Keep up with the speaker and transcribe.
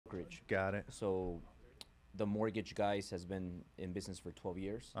brokerage. Got it. So the mortgage guys has been in business for 12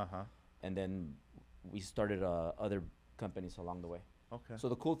 years. Uh-huh. And then we started other companies along the way. Okay. So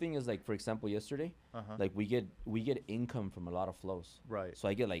the cool thing is, like, for example, yesterday, Uh-huh. like we get income from a lot of flows. Right. So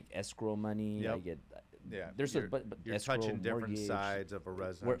I get like escrow money. Yep. I get Yeah. but You're escrow, touching different mortgage. sides of a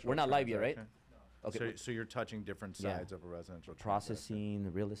residential We're not live yet, right? transaction. Okay. So you're touching different Yeah. sides of a residential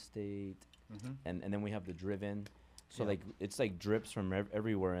Processing, real estate, transaction. and then we have the driven. So Yeah. like it's like drips from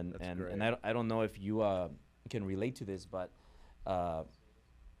everywhere, and That's and, great. and I don't know if you can relate to this, but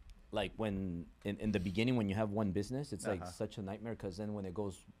like when in the beginning when you have one business, it's like Uh-huh. such a nightmare, because then when it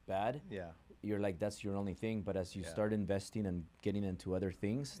goes bad, Yeah. you're like, that's your only thing. But as you Yeah. start investing and getting into other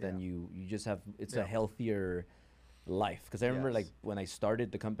things, then Yeah. you just have, it's Yeah. a healthier life. Because I remember Yes. like when I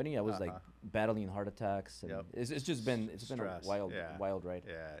started the company, I was like Uh-huh. battling heart attacks, and Yep. it's just been a Stress. wild Yeah. wild ride.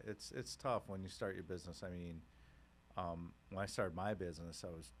 Yeah, it's tough when you start your business. I mean, when I started my business, I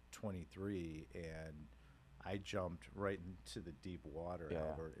was 23, and I jumped right into the deep water. Yeah.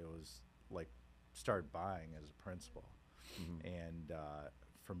 Albert. It was like started buying as a principal, Mhm. and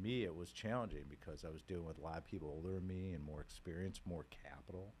for me, it was challenging because I was dealing with a lot of people older than me and more experience, more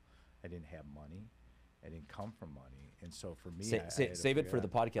capital. I didn't have money. I didn't come from money, and so for me, I had to Save it figure for out- the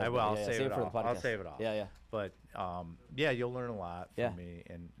podcast. I will. bro. I'll Yeah, save it for the off. I'll podcast. save it off. Yeah, yeah. But yeah, you'll learn a lot from Yeah. me,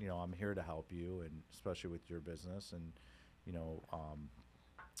 and I'm here to help you, and especially with your business, and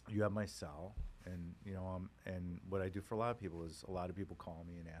you have my cell, and and what I do for a lot of people is a lot of people call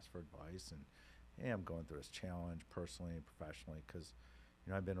me and ask for advice, and hey, I'm going through this challenge personally and professionally, because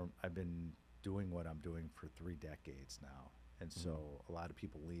I've been doing what I'm doing for 3 decades now, and so a lot of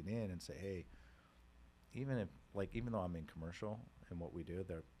people lean in and say, hey, even though I'm in commercial and what we do,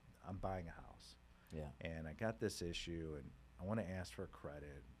 I'm buying a house. Yeah. And I got this issue, and I want to ask for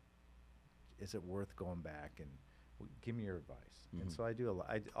credit. Is it worth going back and give me your advice? And Mhm. so I do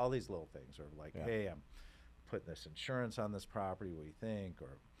all these little things, or like, Yeah. hey, I'm putting this insurance on this property. What do you think?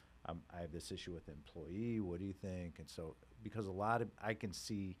 Or I have this issue with an employee. What do you think? And so because I can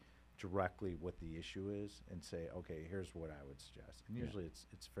see directly what the issue is and say, okay, here's what I would suggest. And Yeah. usually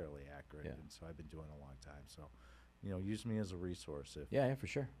it's fairly accurate. Yeah. And so I've been doing it a long time. So, use me as a resource if Yeah, for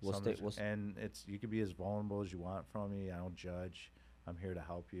sure. and you can be as vulnerable as you want from me. I don't judge. I'm here to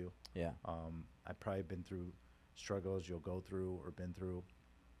help you. Yeah. I've probably been through struggles you'll go through or been through,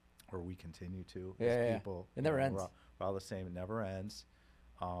 or we continue to. Yeah, as yeah, yeah. people. It never ends. We're all the same. It never ends.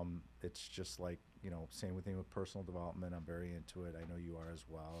 It's just like, same thing with personal development. I'm very into it. I know you are as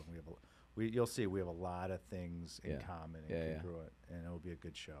well. And you'll see we have a lot of things in Yeah. common and Yeah, yeah. congruent, and it'll be a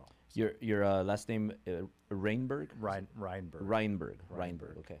good show. Your last name Reinberg? Reinberg.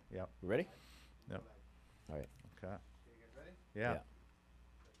 Reinberg. Okay. Yep. You ready? Yep. All right. Okay. Yeah.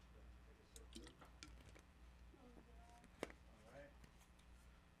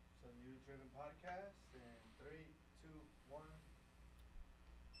 So New Driven Podcast in 3, 2, 1. Oh,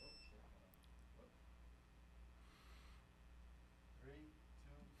 shit, hold on. 3,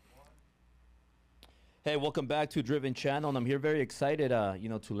 2, 1. Hey, welcome back to Driven Channel, and I'm here very excited,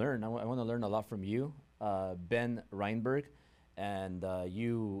 to learn. I want to learn a lot from you, Ben Reinberg, and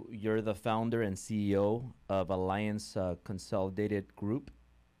you're the founder and CEO of Alliance Consolidated Group,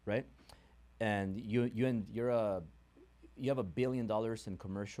 right? And you have $1 billion in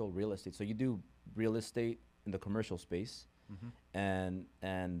commercial real estate. So you do real estate in the commercial space, Mm-hmm.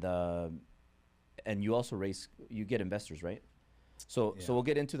 and you also you get investors, right? So Yeah. we'll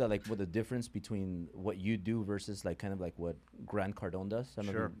get into that, like what the difference between what you do versus like kind of like what Grant Cardone does. I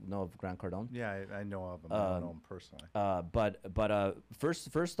don't know if you know of Grant Cardone. Yeah, I know of him. I don't know him personally. But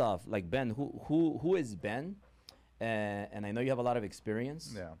first off, like Ben, who is Ben? And I know you have a lot of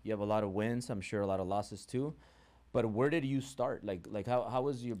experience. Yeah. You have a lot of wins. I'm sure a lot of losses too. But where did you start? Like how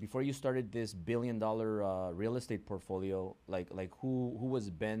was you before you started this $1 billion real estate portfolio? Like who was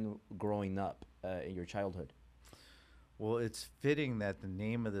Ben growing up in your childhood? Well, it's fitting that the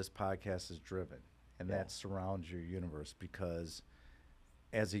name of this podcast is Driven, and Yeah. that surrounds your universe, because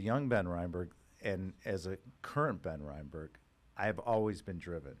as a young Ben Reinberg and as a current Ben Reinberg, I've always been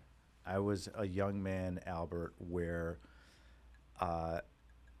driven. I was a young man, Albert, where I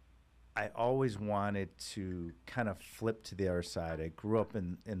always wanted to kind of flip to the other side. I grew up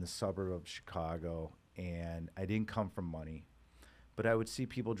in the suburb of Chicago, and I didn't come from money. But I would see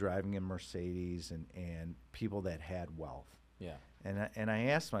people driving in Mercedes and people that had wealth. Yeah. And I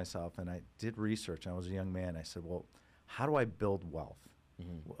asked myself, and I did research, and I was a young man. I said, well, how do I build wealth?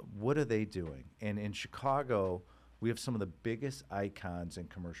 What are they doing? And in Chicago, we have some of the biggest icons in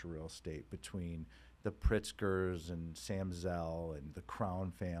commercial real estate, between the Pritzkers and Sam Zell and the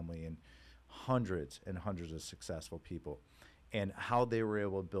Crown family and hundreds of successful people. and how they were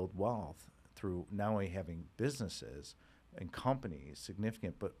able to build wealth through not only having businesses and companies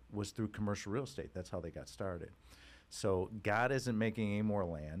significant, but was through commercial real estate. That's how they got started. So God isn't making any more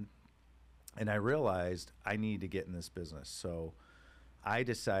land. And I realized I need to get in this business. So I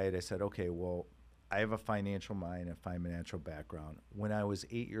decided, I said, okay, well, I have a financial mind, a financial background. When I was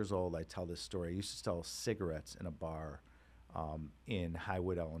 8 years old, I tell this story. I used to sell cigarettes in a bar in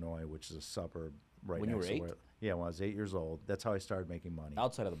Highwood, Illinois, which is a suburb right When you next were to 8? where. Yeah, when I was 8 years old. That's how I started making money.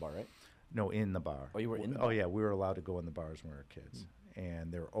 Outside of the bar, right? No, in the bar. Oh, you were in the Oh, bar? yeah, we were allowed to go in the bars when we were kids.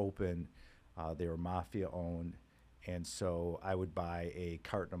 And they were open. They were mafia-owned. And so I would buy a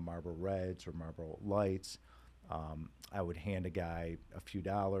carton of Marlboro Reds or Marlboro Lights. I would hand a guy a few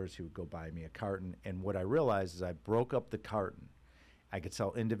dollars. He would go buy me a carton. And what I realized is I broke up the carton. I could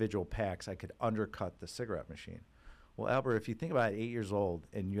sell individual packs. I could undercut the cigarette machine. Well, Albert, if you think about it, 8 years old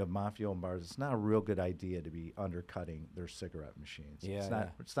and you have mafia-owned bars, it's not a real good idea to be undercutting their cigarette machines. Yeah, it's not.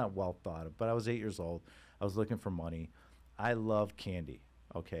 yeah. It's not well thought of. But I was 8 years old. I was looking for money. I love candy.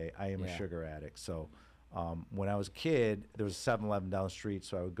 Okay, I am a Yeah. sugar addict. So when I was a kid, there was a 7-Eleven down the street,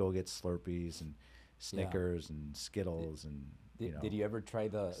 so I would go get Slurpees and Snickers and Skittles and you know. Did you ever try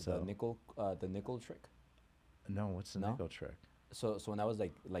the So- nickel trick? No, what's the No? nickel trick? So when I was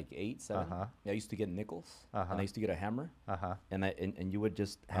like 8, 7, Uh-huh. I used to get nickels, and Uh-huh. I used to get a hammer, Uh-huh. and you would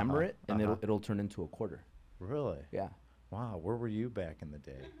just hammer it, and uh-huh. it'll turn into a quarter. Really? Yeah. Wow, where were you back in the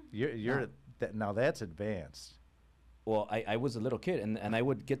day? You're now that's advanced. Well, I was a little kid, and I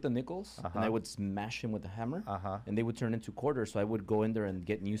would get the nickels, and I Uh-huh. would smash them with a hammer, Uh-huh. and they would turn into quarters. So I would go in there and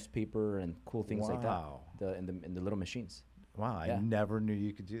get newspaper and cool things like that. Wow. In the little machines. Wow, Yeah. I never knew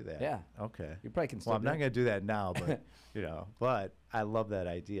you could do that. Yeah. Okay. You probably can still Well, I'm do not it. going to do that now, but but I love that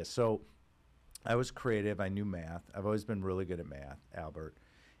idea. So I was creative. I knew math. I've always been really good at math, Albert.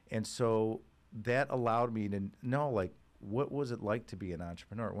 And so that allowed me to know, like, what was it like to be an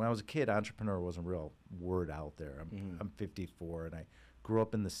entrepreneur? When I was a kid, entrepreneur wasn't a real word out there. I'm 54, and I grew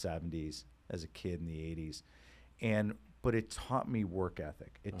up in the 70s as a kid in the 80s. But it taught me work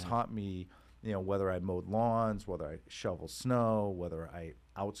ethic. It taught me, whether I mowed lawns, whether I shoveled snow, whether I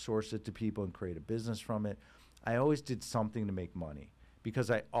outsourced it to people and created a business from it. I always did something to make money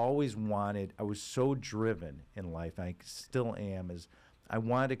because I was so driven in life, and I still am, is I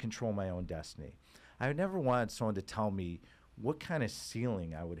wanted to control my own destiny. I never wanted someone to tell me what kind of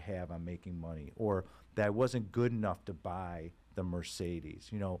ceiling I would have on making money or that I wasn't good enough to buy the Mercedes.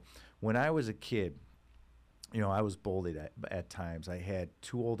 When I was a kid, I was bullied at times. I had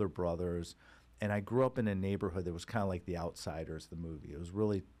 2 older brothers, and I grew up in a neighborhood that was kind of like The Outsiders, the movie. It was a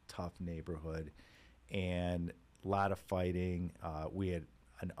really tough neighborhood and a lot of fighting. We had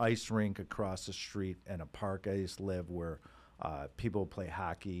an ice rink across the street and a park I used to live where people would play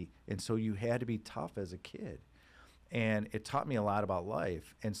hockey. And so you had to be tough as a kid. And it taught me a lot about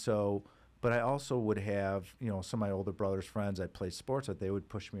life. And so, but I also would have, some of my older brother's friends I'd play sports with, they would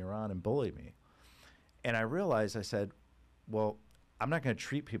push me around and bully me. And I realized, I said, well, I'm not going to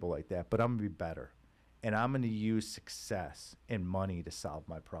treat people like that, but I'm going to be better. And I'm going to use success and money to solve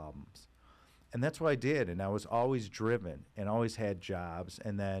my problems. And that's what I did. And I was always driven and always had jobs.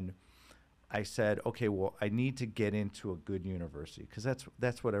 And then I said, okay, well, I need to get into a good university because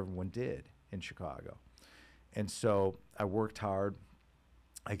that's what everyone did in Chicago. And so I worked hard.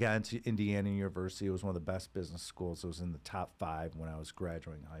 I got into Indiana University. It was one of the best business schools. It was in the top 5 when I was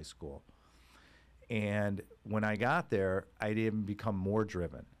graduating high school. And when I got there, I didn't become more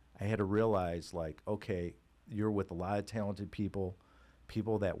driven. I had to realize, like, okay, you're with a lot of talented people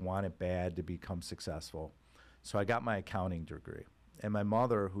that want it bad to become successful. So I got my accounting degree. And my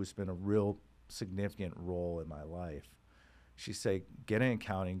mother, who's been a real significant role in my life, she said, get an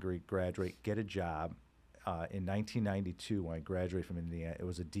accounting degree, graduate, get a job. In 1992, when I graduated from Indiana, it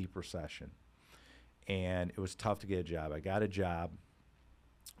was a deep recession. And it was tough to get a job. I got a job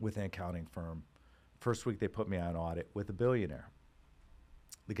with an accounting firm. First week, they put me on audit with a billionaire.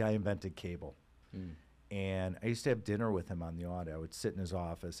 The guy invented cable. And I used to have dinner with him on the audit. I would sit in his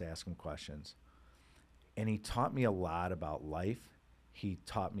office, ask him questions. And he taught me a lot about life. He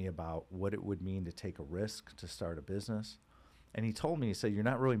taught me about what it would mean to take a risk to start a business. And he told me, he said, you're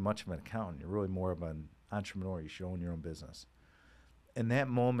not really much of an accountant. You're really more of an entrepreneur. You should own your own business. And that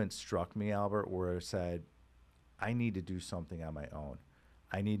moment struck me, Albert, where I said, I need to do something on my own.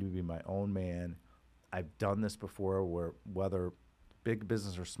 I need to be my own man. I've done this before where whether big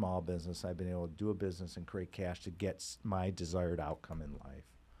business or small business, I've been able to do a business and create cash to get my desired outcome in life.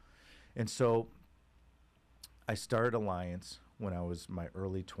 And so I started Alliance when I was in my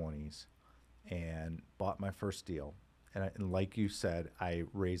early 20s and bought my first deal. and like you said, I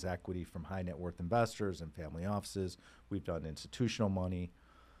raise equity from high net worth investors and family offices. We've done institutional money.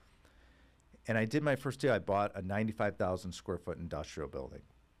 And I did my first deal. I bought a 95,000 square foot industrial building.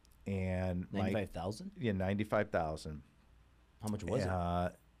 And 95,000? Yeah, 95,000. How much was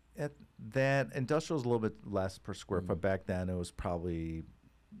At that industrial is a little bit less per square foot. Back then, it was probably,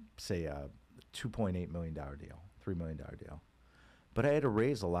 say, a $2.8 million deal, $3 million deal. But I had to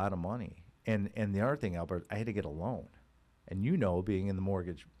raise a lot of money. And the other thing, Albert, I had to get a loan. And you know, being in the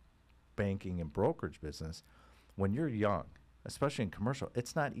mortgage banking and brokerage business, when you're young, especially in commercial,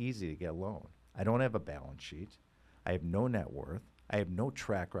 it's not easy to get a loan. I don't have a balance sheet. I have no net worth. I have no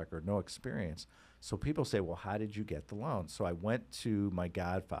track record, no experience. So people say, well, how did you get the loan? So I went to my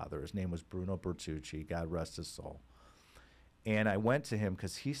godfather. His name was Bruno Bertucci, God rest his soul. And I went to him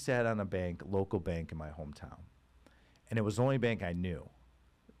because he sat on a bank, local bank in my hometown. And it was the only bank I knew.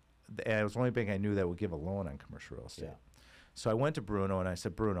 It was the only bank I knew that would give a loan on commercial real estate. Yeah. So I went to Bruno and I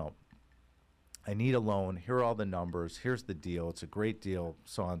said, Bruno, I need a loan. Here are all the numbers. Here's the deal. It's a great deal,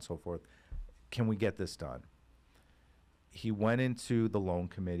 so on and so forth. Can we get this done? He went into the loan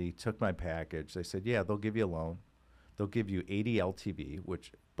committee, took my package. They said, yeah, they'll give you a loan. They'll give you 80 LTV,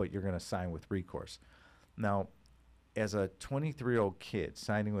 but you're going to sign with recourse. Now, as a 23-year-old kid,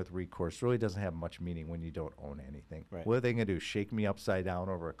 signing with recourse really doesn't have much meaning when you don't own anything. Right. What are they going to do, shake me upside down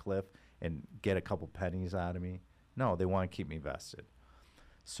over a cliff and get a couple pennies out of me? No, they want to keep me vested.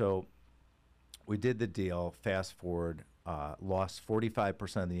 So we did the deal. Fast forward, lost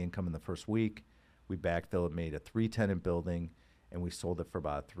 45% of the income in the first week. We backfilled, made a 3-tenant building, and we sold it for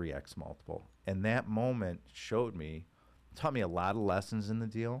about a 3x multiple. And that moment taught me a lot of lessons in the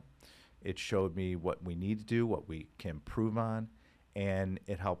deal. It showed me what we need to do, what we can improve on, and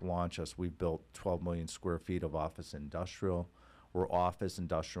it helped launch us. We've built 12 million square feet of office industrial. We're office,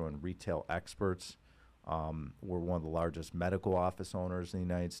 industrial, and retail experts. We're one of the largest medical office owners in the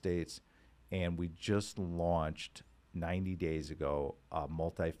United States. And we just launched 90 days ago a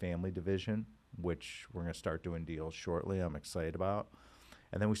multifamily division, which we're going to start doing deals shortly. I'm excited about.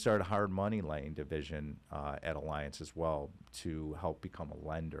 And then we started a hard money lending division at Alliance as well to help become a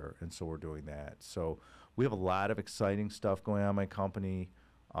lender. And so we're doing that. So we have a lot of exciting stuff going on in my company.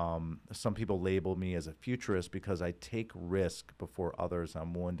 Some people label me as a futurist because I take risk before others.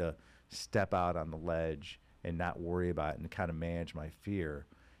 I'm willing to step out on the ledge and not worry about it and kind of manage my fear.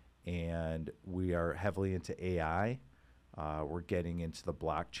 And we are heavily into AI. We're getting into the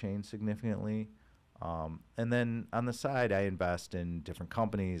blockchain significantly. And then on the side, I invest in different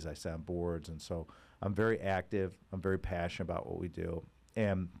companies. I sit on boards. And so I'm very active. I'm very passionate about what we do.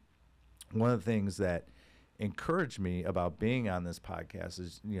 And one of the things that encouraged me about being on this podcast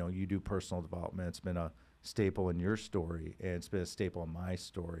is, you do personal development. It's been a staple in your story, and it's been a staple in my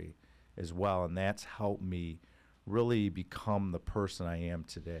story as well. And that's helped me really become the person I am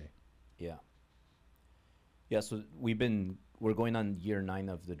today. Yeah. Yeah, so we're going on year 9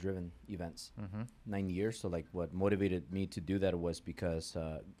 of the Driven events. 9 years. So like what motivated me to do that was because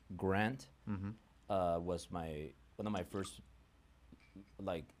Grant was one of my first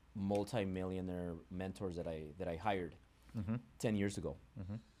like multi-millionaire mentors that I hired 10 years ago.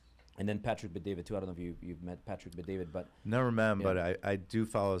 And then Patrick Bet-David too. I don't know if you've met Patrick Bet-David, but never met him, but I do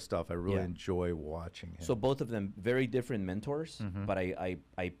follow his stuff. I really enjoy watching him. So both of them very different mentors, but I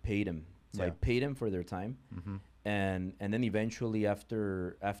paid him. So I paid him for their time. And then eventually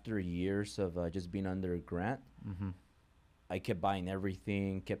after years of just being under Grant, I kept buying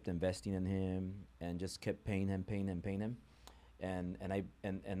everything, kept investing in him, and just kept paying him.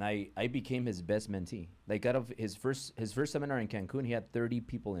 And I became his best mentee. Like out of his first seminar in Cancun, he had 30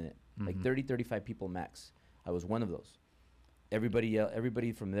 people in it, like 35 people max. I was one of those.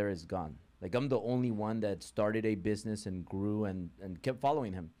 Everybody from there is gone. Like I'm the only one that started a business and grew and kept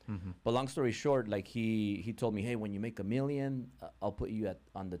following him. But long story short, like he told me, hey, when you make $1 million, I'll put you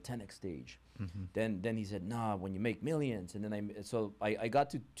on the 10x stage. Then he said, nah, when you make millions. And then I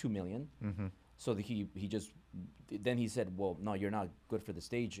got to 2 million. So then he said, well, no, you're not good for the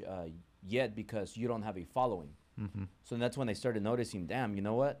stage yet because you don't have a following. So that's when I started noticing, damn, you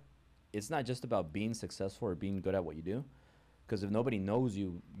know what? It's not just about being successful or being good at what you do. Because if nobody knows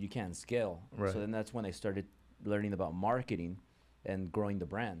you, you can't scale. Right. So then that's when I started learning about marketing and growing the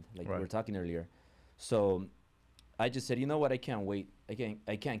brand, like we were talking earlier. So I just said, you know what? I can't wait.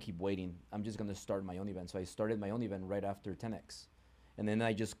 I can't keep waiting. I'm just gonna start my own event. So I started my own event right after 10x, and then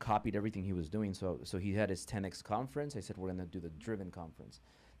I just copied everything he was doing. So he had his 10x conference. I said we're gonna do the Driven conference.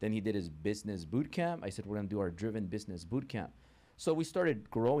 Then he did his business boot camp. I said we're gonna do our Driven business boot camp. So we started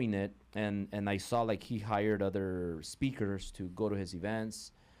growing it, and I saw like he hired other speakers to go to his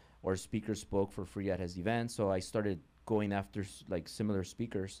events, or speakers spoke for free at his events. So I started going after like similar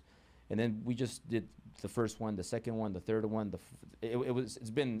speakers, and then we just did the first one, the second one, the third one.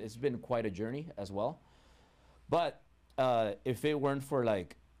 It's been quite a journey as well. But if it weren't for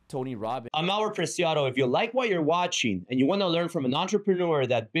like Tony Robbins, I'm Albert Preciado. If you like what you're watching and you want to learn from an entrepreneur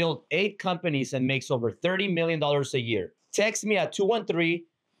that built 8 companies and makes over $30 million a year, text me at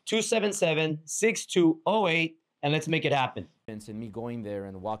 213-277-6208 and let's make it happen. And me going there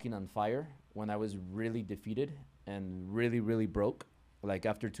and walking on fire when I was really defeated and really, really broke, like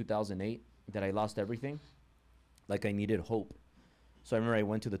after 2008, that I lost everything, like I needed hope. So I remember I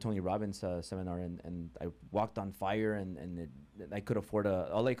went to the Tony Robbins seminar and I walked on fire and I could afford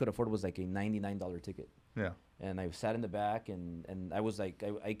all I could afford was like a $99 ticket. Yeah. And I sat in the back and I was like,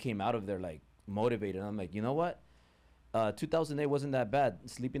 I came out of there like motivated. I'm like, you know what? 2008 wasn't that bad.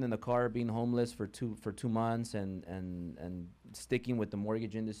 Sleeping in the car, being homeless for 2 months and sticking with the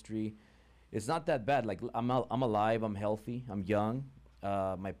mortgage industry. It's not that bad. Like I'm alive, I'm healthy, I'm young.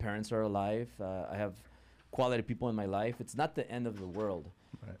 My parents are alive. I have quality people in my life. It's not the end of the world.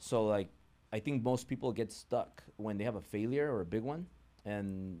 Right. So like, I think most people get stuck when they have a failure or a big one,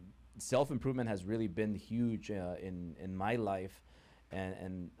 and self-improvement has really been huge in my life,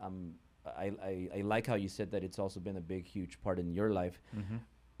 and I like how you said that it's also been a big, huge part in your life.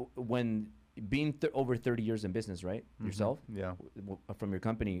 When being over 30 years in business, right? Yourself? Yeah. From your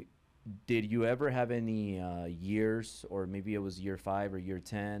company, did you ever have any years, or maybe it was year 5 or year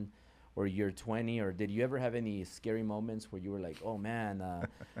 10 or year 20, or did you ever have any scary moments where you were like, oh man,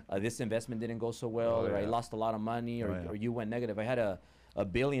 this investment didn't go so well, or I lost a lot of money, or you went negative? I had a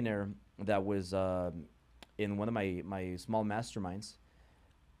billionaire that was in one of my small masterminds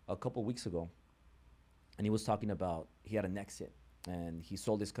a couple weeks ago, and he was talking about he had an exit and he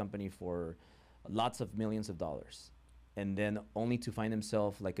sold his company for lots of millions of dollars, and then only to find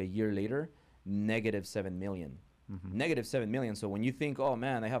himself like a year later negative 7 million. Negative 7 million. So when you think, oh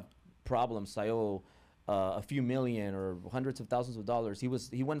man, I have problems, I owe a few million or hundreds of thousands of dollars,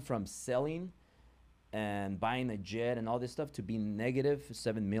 he went from selling and buying a jet and all this stuff to being negative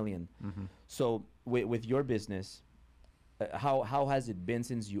 7 million. So with your business, how has it been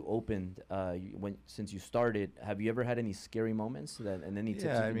since you opened, since you started? Have you ever had any scary moments and any tips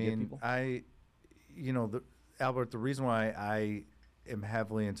you can give people? Albert, the reason why I am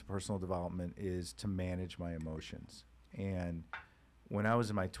heavily into personal development is to manage my emotions. And when I was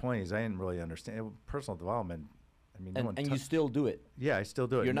in my 20s, I didn't really understand personal development. I mean, and you still do it. Yeah, I still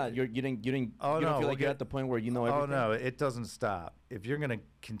do it. You don't feel like you're at the point where you know everything? Oh no, it doesn't stop. If you're going to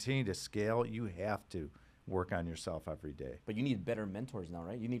continue to scale, you have to work on yourself every day. But you need better mentors now,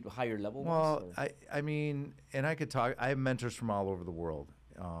 right? You need higher level ones. Well, I mean, and I have mentors from all over the world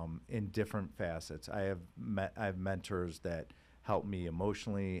in different facets. I have mentors that help me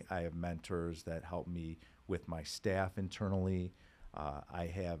emotionally. I have mentors that help me with my staff internally. I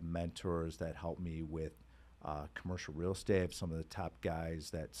have mentors that help me with commercial real estate. I have some of the top guys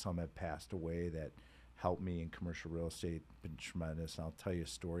that some have passed away that helped me in commercial real estate. Been tremendous. And I'll tell you a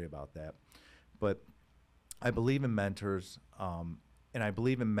story about that. But I believe in mentors, and I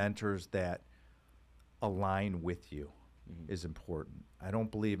believe in mentors that align with you is important. I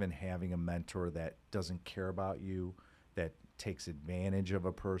don't believe in having a mentor that doesn't care about you, that takes advantage of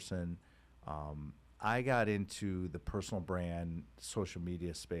a person. I got into the personal brand social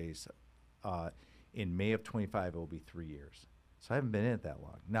media space in May of 25. It will be 3 years. So I haven't been in it that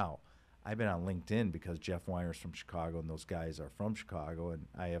long. Now, I've been on LinkedIn because Jeff Weiner's from Chicago and those guys are from Chicago, and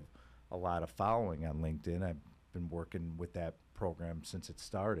I have a lot of following on LinkedIn. I've been working with that program since it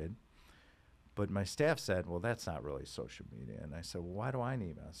started. But my staff said, well, that's not really social media. And I said, well, why do I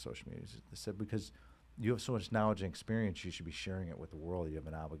need it on social media? They said, because you have so much knowledge and experience, you should be sharing it with the world. You have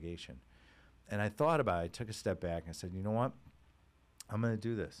an obligation. And I thought about it. I took a step back and I said, you know what? I'm going to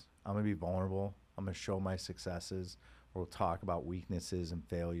do this. I'm going to be vulnerable. I'm going to show my successes. We'll talk about weaknesses and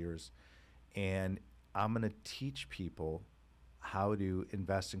failures. And I'm going to teach people how to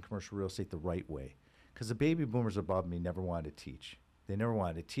invest in commercial real estate the right way. Because the baby boomers above me never wanted to teach. They never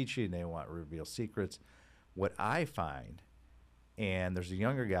wanted to teach you, and they want to reveal secrets. What I find, and there's a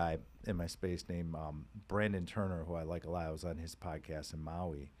younger guy in my space named Brandon Turner, who I like a lot. I was on his podcast in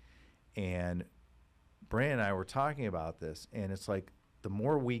Maui. And Brandon and I were talking about this, and it's like the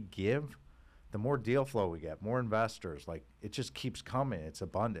more we give, the more deal flow we get, more investors. Like, it just keeps coming. It's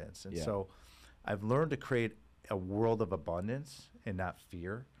abundance. And so I've learned to create a world of abundance and not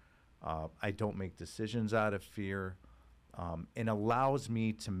fear. I don't make decisions out of fear. And allows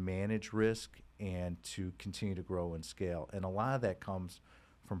me to manage risk and to continue to grow and scale. And a lot of that comes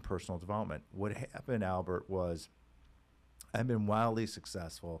from personal development. What happened, Albert, was I've been wildly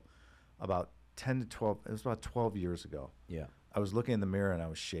successful about 10 to 12, it was about 12 years ago. Yeah. I was looking in the mirror and I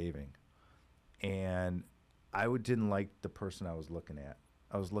was shaving. And didn't like the person I was looking at.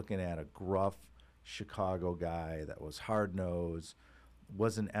 I was looking at a gruff Chicago guy that was hard-nosed,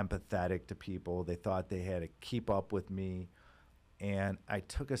 wasn't empathetic to people. They thought they had to keep up with me. And I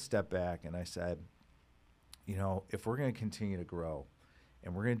took a step back and I said, you know, if we're going to continue to grow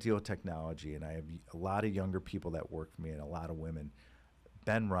and we're going to deal with technology, and I have a lot of younger people that work for me and a lot of women,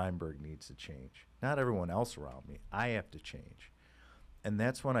 Ben Reinberg needs to change. Not everyone else around me. I have to change. And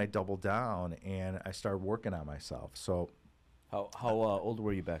that's when I doubled down and I started working on myself. So How old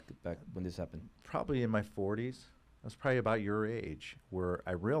were you back when this happened? probably in my 40s. I was probably about your age, where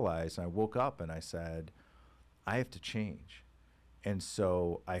I realized, and I woke up and I said, I have to change. And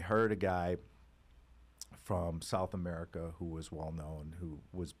so I heard a guy from South America who was well known, who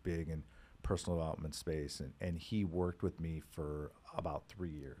was big in personal development space, and he worked with me for about 3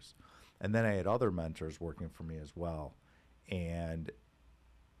 years. And then I had other mentors working for me as well. And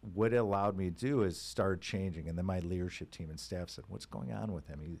what it allowed me to do is start changing. And then my leadership team and staff said, what's going on with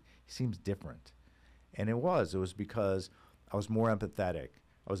him? He seems different. And it was because I was more empathetic.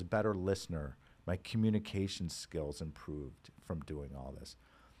 I was a better listener. My communication skills improved from doing all this.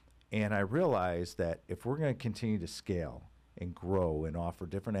 And I realized that if we're going to continue to scale and grow and offer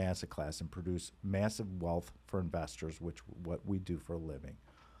different asset class and produce massive wealth for investors, which what we do for a living,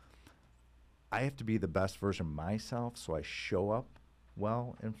 I have to be the best version of myself so I show up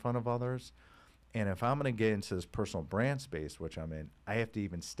well in front of others. And if I'm going to get into this personal brand space, which I'm in, I have to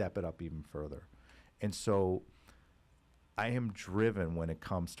even step it up even further. And so I am driven when it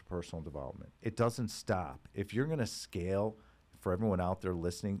comes to personal development. It doesn't stop. If you're going to scale, for everyone out there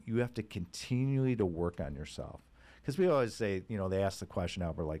listening, you have to continually to work on yourself. Because we always say, you know, they ask the question,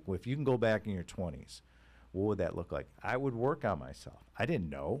 Albert, like, well, if you can go back in your 20s, what would that look like? I would work on myself. I didn't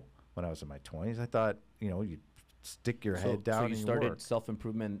know when I was in my 20s. I thought, you know, you stick your head down. So and you you started work.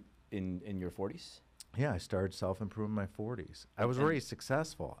 self-improvement in your 40s? Yeah, I started self-improvement in my 40s. I was already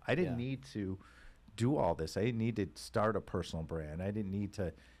successful. I didn't need to do all this. I didn't need to start a personal brand. I didn't need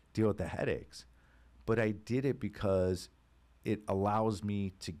to deal with the headaches. But I did it because it allows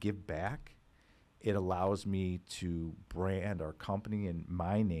me to give back. It allows me to brand our company in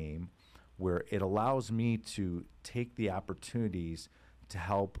my name, where it allows me to take the opportunities to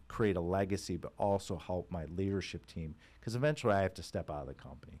help create a legacy, but also help my leadership team. Because eventually I have to step out of the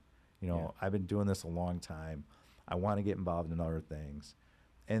company. You know, I've been doing this a long time. I want to get involved in other things.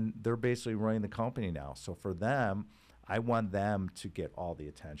 And they're basically running the company now. So for them, I want them to get all the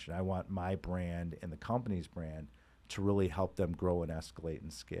attention. I want my brand and the company's brand to really help them grow and escalate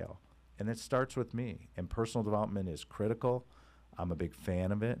and scale. And it starts with me. And personal development is critical. I'm a big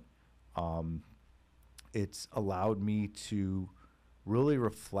fan of it. It's allowed me to really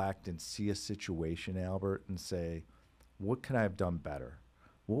reflect and see a situation, Albert, and say, what could I have done better?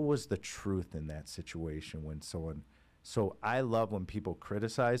 What was the truth in that situation when someone... So I love when people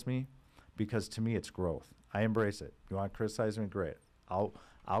criticize me, because to me it's growth. I embrace it. You want to criticize me? Great.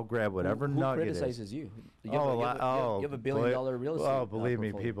 I'll grab whatever nugget Who criticizes is. you? You Oh, have a $1 billion real estate Oh, believe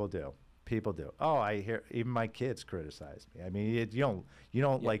me, portfolio. people do. People do. Oh, I hear even my kids criticize me. I mean, you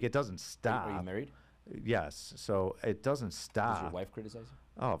don't like, it doesn't stop. Are you married? Yes. So it doesn't stop. Does your wife criticize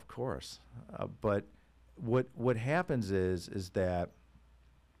you? Oh, of course. But what happens is that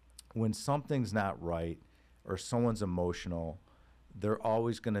when something's not right or someone's emotional, they're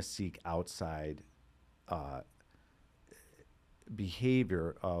always going to seek outside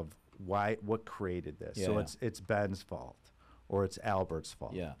behavior of what created this. Yeah, so yeah. it's Ben's fault or it's Albert's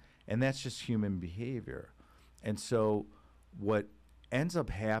fault. Yeah. And that's just human behavior. And so what ends up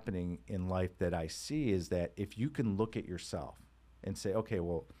happening in life that I see is that if you can look at yourself and say, okay,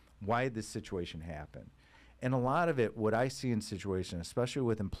 well, why did this situation happen? And a lot of it, what I see in situations, especially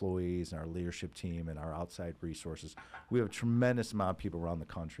with employees and our leadership team and our outside resources, we have a tremendous amount of people around the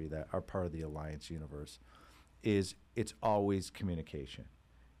country that are part of the Alliance universe, is it's always communication.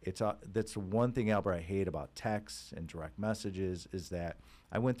 That's one thing, Albert, I hate about texts and direct messages, is that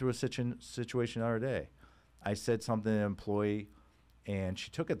I went through a situation the other day. I said something to an employee, and she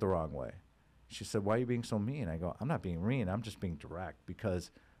took it the wrong way. She said, why are you being so mean? I go, I'm not being mean. I'm just being direct,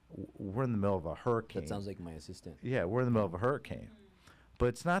 because we're in the middle of a hurricane. That sounds like my assistant. Yeah, we're in the middle of a hurricane. But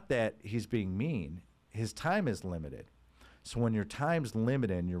it's not that he's being mean. His time is limited. So when your time's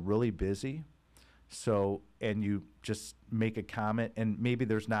limited and you're really busy, and you just make a comment and maybe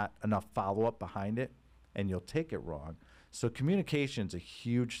there's not enough follow-up behind it, and you'll take it wrong. So communication's a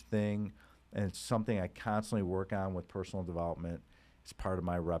huge thing, and it's something I constantly work on with personal development. It's part of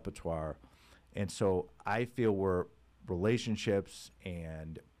my repertoire. And so I feel where relationships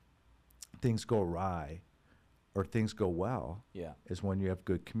and things go awry or things go well Yeah. is when you have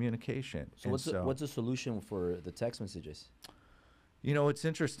good communication. So what's the solution for the text messages? You know, it's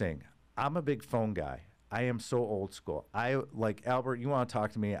interesting. I'm a big phone guy. I am so old school. I like Albert. You want to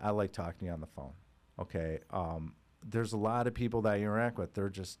talk to me? I like talking to you on the phone. Okay. There's a lot of people that I interact with. They're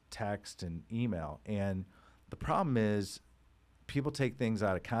just text and email, and the problem is, people take things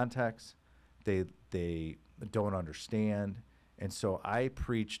out of context. They don't understand, and so I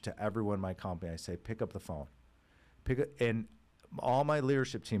preach to everyone in my company. I say, pick up the phone, and all my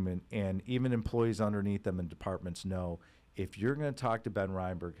leadership team and even employees underneath them in departments know, if you're going to talk to Ben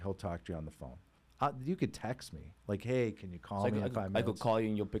Reinberg, he'll talk to you on the phone. You could text me, like, hey, can you call me in 5 minutes? I could call you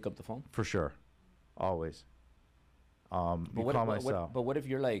and you'll pick up the phone? For sure. Always. But you call myself. But what if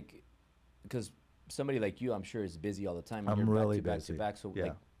you're like, because somebody like you, I'm sure, is busy all the time. And I'm you're really back to busy. back. So Yeah.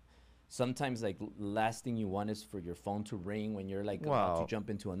 like, sometimes like last thing you want is for your phone to ring when you're like about Well, to jump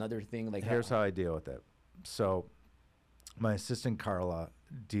into another thing. Like, Here's how I deal with it. So my assistant Carla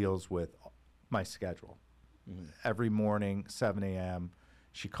deals with my schedule. Mhm. Every morning, 7 a.m.,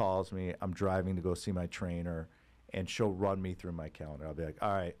 she calls me. I'm driving to go see my trainer, and she'll run me through my calendar. I'll be like,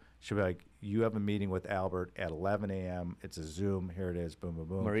 all right. She'll be like, you have a meeting with Albert at 11 a.m. It's a Zoom. Here it is. Boom, boom,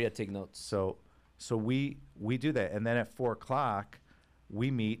 boom. Maria, take notes. So we do that. And then at 4 o'clock,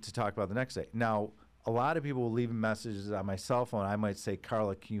 we meet to talk about the next day. Now, a lot of people will leave messages on my cell phone. I might say,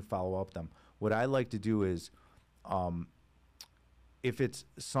 Carla, can you follow up them? What I like to do is, if it's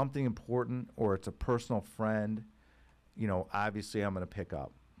something important or it's a personal friend, you know, obviously I'm going to pick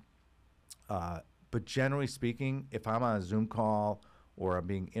up. But generally speaking, if I'm on a Zoom call or I'm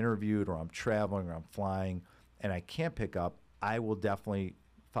being interviewed or I'm traveling or I'm flying and I can't pick up, I will definitely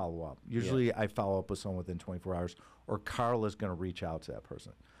follow up. Usually I follow up with someone within 24 hours, or Carla's going to reach out to that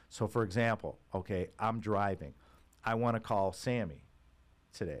person. So for example, okay, I'm driving. I want to call Sammy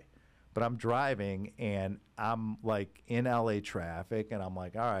today, but I'm driving and I'm like in LA traffic, and I'm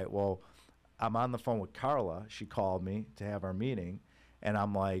like, all right, well, I'm on the phone with Carla. She called me to have our meeting, and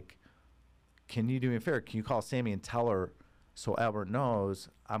I'm like, can you do me a favor? Can you call Sammy and tell her, so Albert knows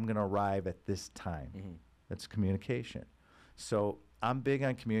I'm going to arrive at this time? Mhm. That's communication. So I'm big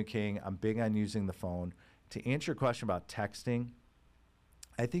on communicating. I'm big on using the phone. To answer your question about texting,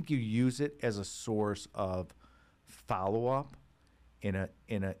 I think you use it as a source of follow-up in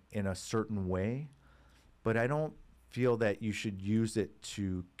a certain way, but I don't feel that you should use it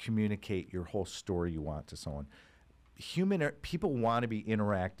to communicate your whole story you want to someone. People want to be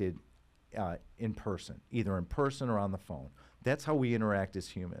interacted in person, either in person or on the phone. That's how we interact as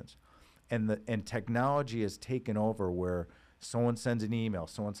humans. And technology has taken over, where someone sends an email,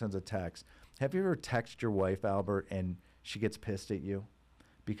 someone sends a text. Have you ever texted your wife, Albert, and she gets pissed at you?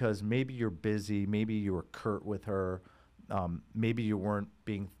 Because maybe you're busy, maybe you were curt with her, maybe you weren't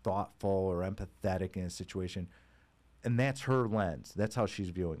being thoughtful or empathetic in a situation. And that's her lens. That's how she's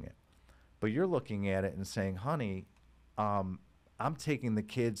viewing it. But you're looking at it and saying, honey, I'm taking the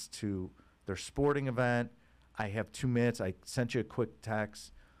kids to their sporting event. I have 2 minutes. I sent you a quick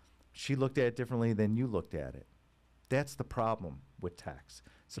text. She looked at it differently than you looked at it. That's the problem with text.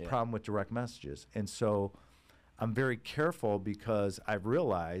 It's the problem with direct messages. And so I'm very careful, because I've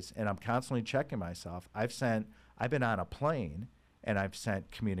realized, and I'm constantly checking myself, I've been on a plane and I've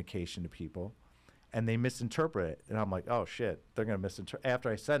sent communication to people, and they misinterpret it. And I'm like, oh shit, they're going to misinterpret. After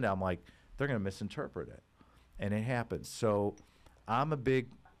I send it, I'm like, they're going to misinterpret it. And it happens. So I'm a big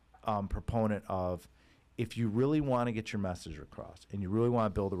proponent of, if you really want to get your message across and you really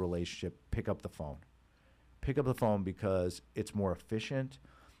want to build a relationship, pick up the phone. Pick up the phone, because it's more efficient.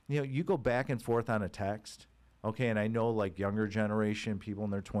 You know, you go back and forth on a text, okay, and I know, like, younger generation, people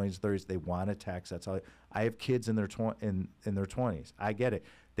in their 20s, 30s, they want to text. That's all. I have kids in their 20s. I get it.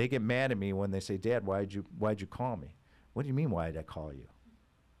 They get mad at me when they say, Dad, why'd you call me? What do you mean, why did I call you?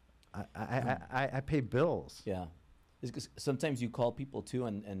 I pay bills. Yeah. It's 'cause sometimes you call people too,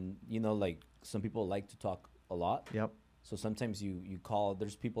 and you know, like, some people like to talk a lot. Yep. So sometimes you call,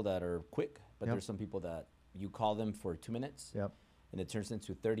 there's people that are quick, but Yep. there's some people that you call them for 2 minutes. Yep. And it turns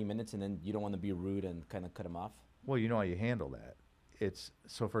into 30 minutes, and then you don't want to be rude and kind of cut them off. Well, you know how you handle that.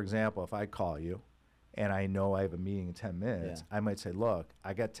 So for example, if I call you and I know I have a meeting in 10 minutes, I might say, look,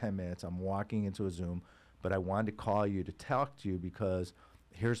 I got 10 minutes. I'm walking into a Zoom, but I wanted to call you to talk to you because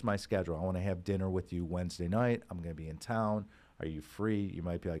here's my schedule. I want to have dinner with you Wednesday night. I'm going to be in town. Are you free? You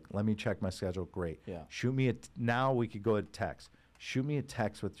might be like, let me check my schedule. Great. Yeah. Shoot me now we could go to text. Shoot me a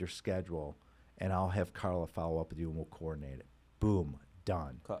text with your schedule, and I'll have Carla follow up with you, and we'll coordinate it. Boom,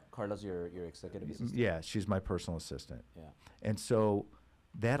 done. Carla's your executive assistant? Yeah, she's my personal assistant. Yeah. And so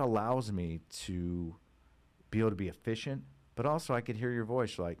that allows me to be able to be efficient, but also I could hear your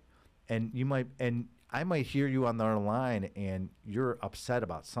voice, like, And I might hear you on the other line and you're upset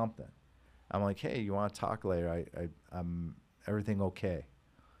about something. I'm like, hey, you want to talk later? I'm everything okay?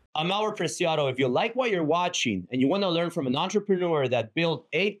 I'm Albert Preciado. If you like what you're watching and you want to learn from an entrepreneur that built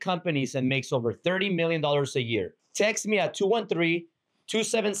 8 companies and makes over $30 million a year, text me at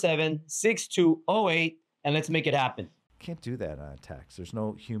 213-277-6208 and let's make it happen. Can't do that on a text. There's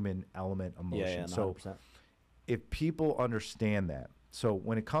no human element emotion. Yeah, so 100%. if people understand that, so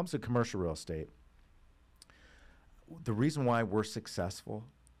when it comes to commercial real estate, the reason why we're successful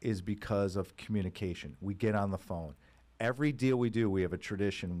is because of communication. We get on the phone. Every deal we do, we have a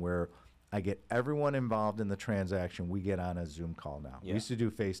tradition where I get everyone involved in the transaction. We get on a Zoom call now. Yeah. We used to do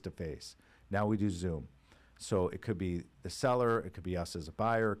face-to-face. Now we do Zoom. So it could be the seller, it could be us as a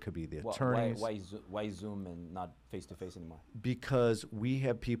buyer, it could be the attorneys. Why Zoom and not face-to-face anymore? Because we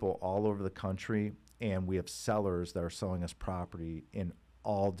have people all over the country, and we have sellers that are selling us property in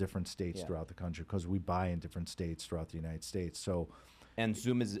all different states throughout the country, because we buy in different states throughout the United States. So, and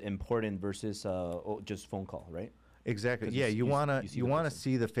Zoom is important versus just phone call, right? Exactly. Yeah, you want to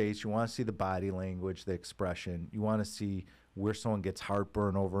see the face, you want to see the body language, the expression. You want to see where someone gets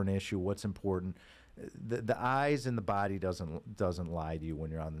heartburn over an issue, what's important. The eyes and the body doesn't lie to you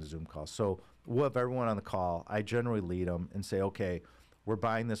when you're on the Zoom call. So we'll have everyone on the call. I generally lead them and say, okay, we're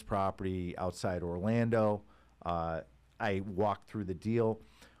buying this property outside Orlando. I walk through the deal.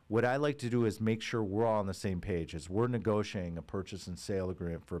 What I like to do is make sure we're all on the same page. As we're negotiating a purchase and sale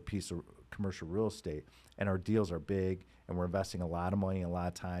agreement for a piece of commercial real estate, and our deals are big, and we're investing a lot of money, a lot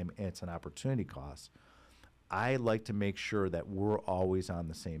of time, and it's an opportunity cost, I like to make sure that we're always on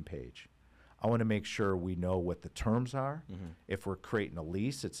the same page. I want to make sure we know what the terms are. If we're creating a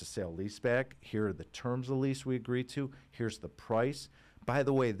lease, it's a sale leaseback. Here are the terms of the lease we agree to. Here's the price. By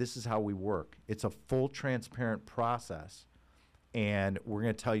the way, this is how we work. It's a full transparent process. And we're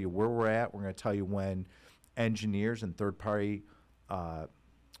going to tell you where we're at. We're going to tell you when engineers and third-party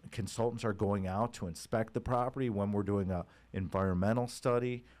consultants are going out to inspect the property, when we're doing an environmental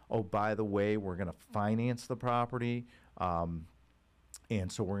study. Oh, by the way, we're going to finance the property. And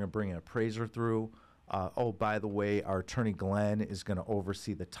so we're going to bring an appraiser through. Oh, by the way, our attorney, Glenn, is going to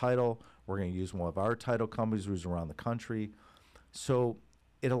oversee the title. We're going to use one of our title companies who's around the country. So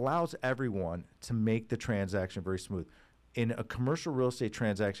it allows everyone to make the transaction very smooth. In a commercial real estate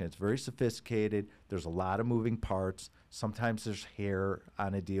transaction, it's very sophisticated. There's a lot of moving parts. Sometimes there's hair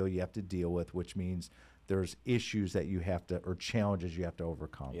on a deal you have to deal with, which means there's issues that you have to, or challenges you have to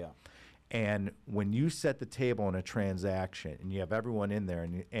overcome. Yeah. And when you set the table in a transaction and you have everyone in there,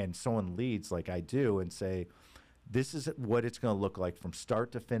 and someone leads like I do and say, this is what it's going to look like from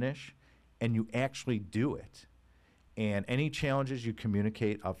start to finish, and you actually do it. And any challenges you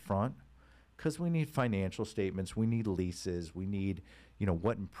communicate up front, because we need financial statements, we need leases, we need,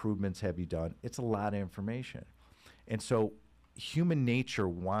 what improvements have you done? It's a lot of information. And so human nature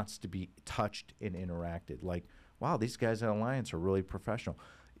wants to be touched and interacted. Like, wow, these guys at Alliance are really professional.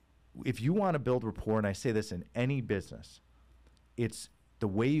 If you want to build rapport, and I say this in any business, it's the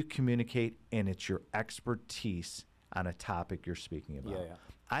way you communicate, and it's your expertise on a topic you're speaking about. Yeah.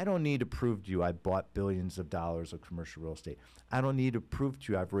 I don't need to prove to you I bought billions of dollars of commercial real estate. I don't need to prove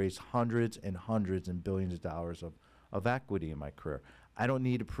to you I've raised hundreds and hundreds and billions of dollars of equity in my career. I don't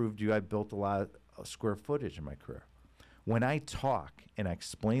need to prove to you I built a lot of square footage in my career. When I talk and I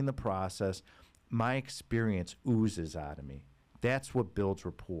explain the process, my experience oozes out of me. That's what builds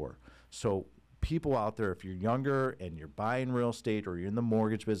rapport. So people out there, if you're younger and you're buying real estate, or you're in the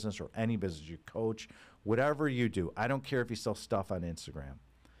mortgage business or any business, you coach, whatever you do, I don't care if you sell stuff on Instagram.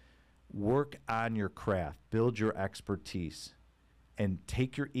 Work on your craft, build your expertise, and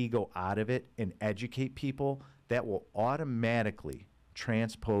take your ego out of it and educate people. That will automatically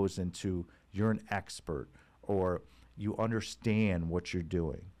transpose into you're an expert, or you understand what you're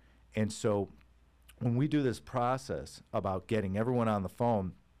doing. And so when we do this process about getting everyone on the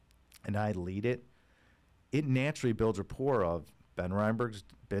phone and I lead it, it naturally builds rapport of Ben Reinberg's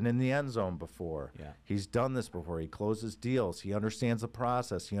been in the end zone before. Yeah. He's done this before. He closes deals. He understands the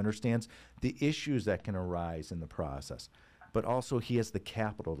process. He understands the issues that can arise in the process. But also he has the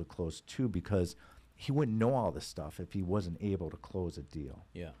capital to close too, because he wouldn't know all this stuff if he wasn't able to close a deal.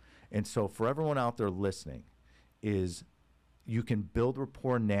 Yeah. And so for everyone out there listening, is you can build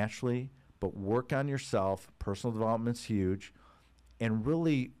rapport naturally, but work on yourself. Personal development's huge. And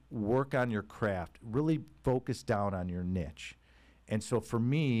really work on your craft. Really focus down on your niche. And so for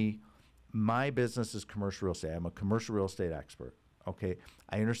me, my business is commercial real estate. I'm a commercial real estate expert, okay?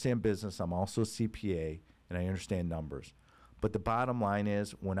 I understand business. I'm also a CPA, and I understand numbers. But the bottom line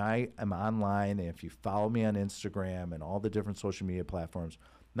is, when I am online, and if you follow me on Instagram and all the different social media platforms,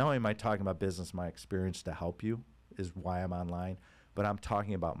 not only am I talking about business, my experience to help you is why I'm online, but I'm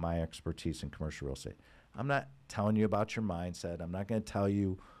talking about my expertise in commercial real estate. I'm not telling you about your mindset. I'm not going to tell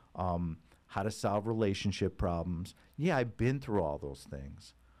you how to solve relationship problems. Yeah, I've been through all those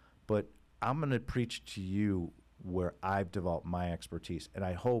things, but I'm going to preach to you where I've developed my expertise. And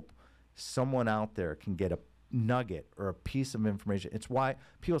I hope someone out there can get a nugget or a piece of information. It's why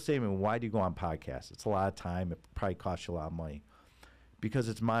people say to me, why do you go on podcasts? It's a lot of time. It probably costs you a lot of money. Because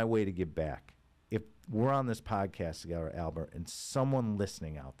it's my way to give back. If we're on this podcast together, Albert, and someone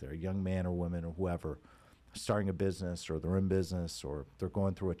listening out there, a young man or woman or whoever, starting a business or they're in business or they're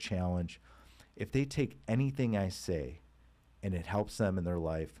going through a challenge, if they take anything I say and it helps them in their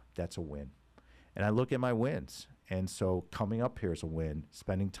life, that's a win. And I look at my wins. And so coming up here is a win.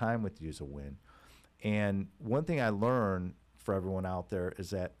 Spending time with you is a win. And one thing I learned for everyone out there is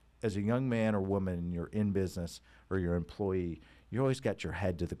that as a young man or woman and you're in business or you're an employee, you always got your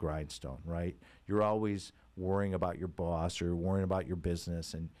head to the grindstone, right? You're always worrying about your boss or you're worrying about your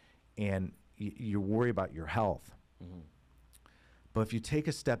business and you worry about your health. Mm-hmm. But if you take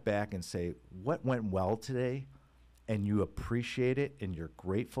a step back and say, what went well today, and you appreciate it and you're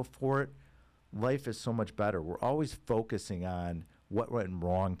grateful for it, life is so much better. We're always focusing on what went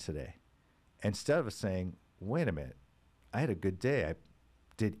wrong today. Instead of saying, wait a minute, I had a good day. I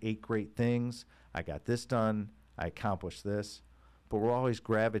did 8 great things. I got this done. I accomplished this. But we're always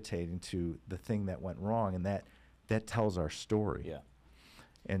gravitating to the thing that went wrong, and that tells our story. Yeah.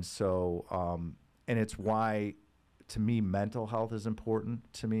 And so, and it's why, to me, mental health is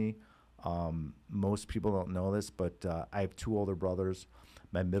important to me. Most people don't know this, but I have 2 older brothers.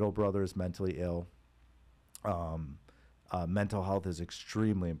 My middle brother is mentally ill. Mental health is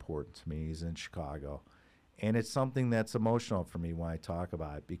extremely important to me. He's in Chicago. And it's something that's emotional for me when I talk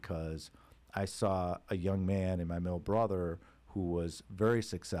about it, because I saw a young man in my middle brother who was very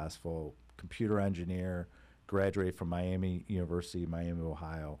successful, computer engineer, graduated from Miami University, Miami,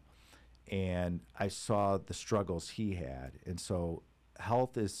 Ohio. And I saw the struggles he had. And so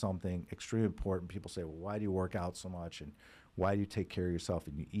health is something extremely important. People say, well, why do you work out so much? And why do you take care of yourself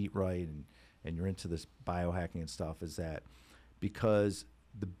and you eat right and you're into this biohacking and stuff? Is that because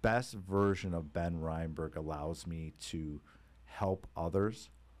the best version of Ben Reinberg allows me to help others,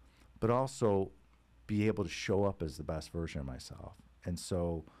 but also be able to show up as the best version of myself. And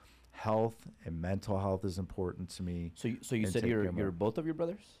so health and mental health is important to me. So you said you're both of your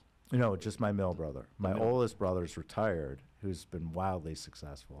brothers? No, just my middle brother. My middle. oldest brother's retired, who's been wildly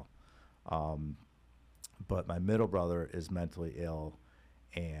successful. But my middle brother is mentally ill,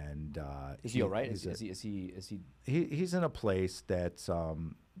 and is he all right? Is he? He's in a place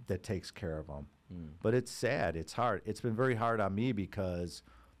that takes care of him. But it's sad. It's hard. It's been very hard on me because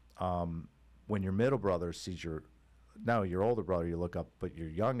when your middle brother sees your older brother, you look up, but your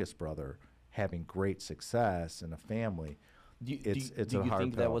youngest brother having great success in a family. Do you hard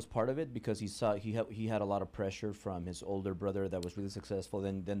think pill. that was part of it, because he had a lot of pressure from his older brother that was really successful,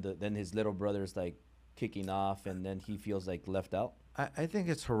 then his little brother's like kicking off, and then he feels like left out? I think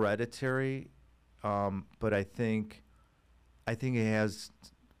it's hereditary, but I think it has,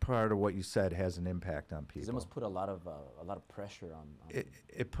 part of what you said has an impact on people. It must put a lot of pressure on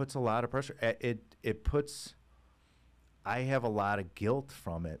it puts a lot of pressure. It puts. I have a lot of guilt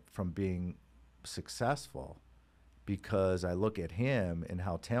from it, from being successful, because I look at him and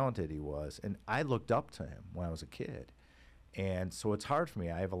how talented he was, and I looked up to him when I was a kid, and so it's hard for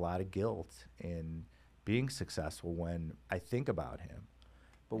me. I have a lot of guilt in being successful when I think about him.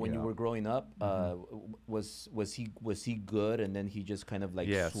 But when you were growing up, was he good, and then he just kind of like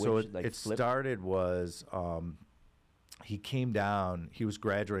switched, so like flipped? Started was he came down. He was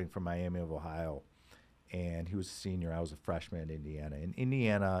graduating from Miami of Ohio, and he was a senior. I was a freshman in Indiana. In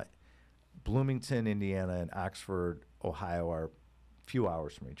Indiana, Bloomington, Indiana, and Oxford, Ohio are a few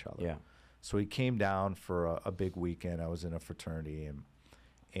hours from each other. Yeah. So he came down for a big weekend. I was in a fraternity,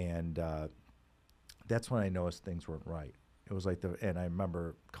 and that's when I noticed things weren't right. It was like and I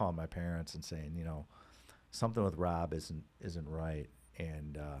remember calling my parents and saying, something with Rob isn't right,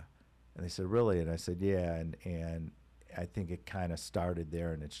 and they said, really? And I said, yeah, and I think it kind of started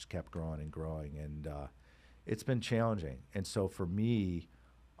there, and it just kept growing and growing, and it's been challenging. And so for me,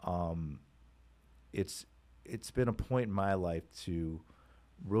 it's been a point in my life to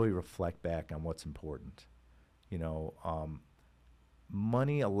really reflect back on what's important.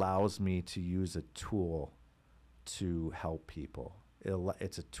 Money allows me to use a tool to help people.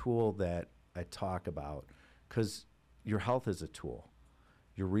 It's a tool that I talk about, because your health is a tool.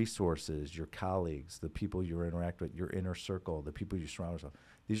 Your resources, your colleagues, the people you interact with, your inner circle, the people you surround yourself,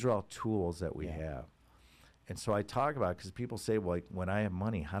 these are all tools that we have. And so I talk about it because people say, well, like, when I have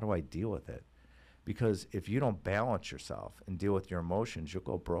money, how do I deal with it? Because if you don't balance yourself and deal with your emotions, you'll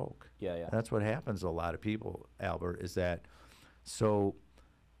go broke. Yeah, yeah. And that's what happens to a lot of people, Albert, is that, so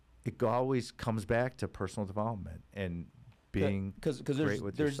it always comes back to personal development and being because great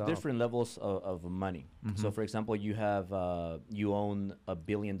with there's yourself. different levels of money. So for example, you have you own $1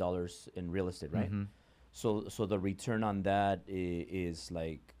 billion in real estate, right? So the return on that is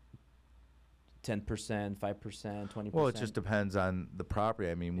like 10%, 5%, 20%. Well, it just depends on the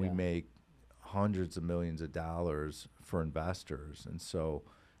property. I mean, we Yeah. make hundreds of millions of dollars for investors, and so,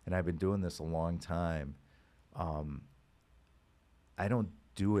 and I've been doing this a long time. I don't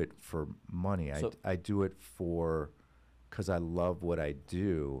do it for money. So- I do it because I love what I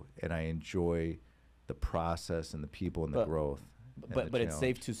do, and I enjoy the process and the people and the But- growth. and But the it's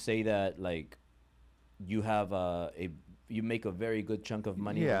safe challenge. to say that like you have you make a very good chunk of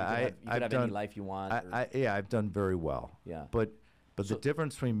money. Yeah, where you could I've have done any life you want. or- I've done very well. Yeah. But So- the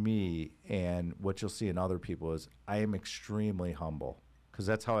difference between me and what you'll see in other people is I am extremely humble, because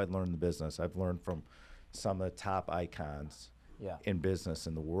that's how I learned the business. I've learned from some of the top icons Yeah. in business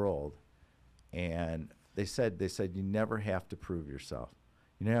in the world, and they said you never have to prove yourself.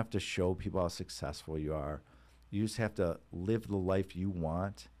 You don't have to show people how successful you are. You just have to live the life you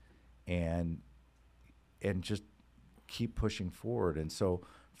want, and just keep pushing forward. And so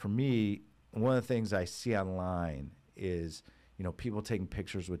for me, one of the things I see online is, people taking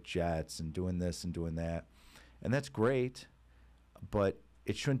pictures with jets and doing this and doing that. And that's great, but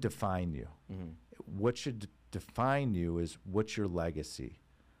it shouldn't define you. What should define you is, what's your legacy?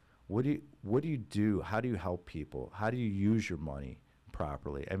 What do you do? How do you help people? How do you use your money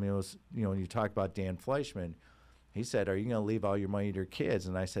properly? I mean, it was, when you talk about Dan Fleischman, he said, are you going to leave all your money to your kids?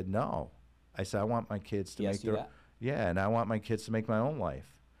 And I said, no. I said, I want my kids to He make asked you their, that? yeah, and I want my kids to make my own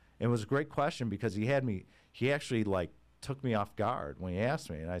life. And it was a great question, because he actually like took me off guard when he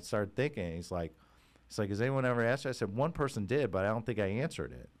asked me, and I started thinking, he's like, has anyone ever asked you? I said, one person did, but I don't think I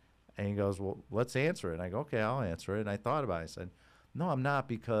answered it. And he goes, well, let's answer it. And I go, okay, I'll answer it. And I thought about it. I said, no, I'm not,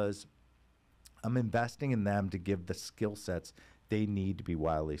 because I'm investing in them to give the skill sets they need to be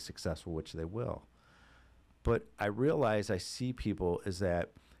wildly successful, which they will. But I realize, I see people, is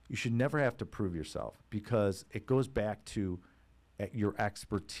that you should never have to prove yourself, because it goes back to your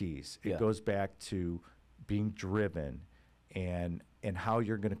expertise. It Yeah. goes back to being driven and how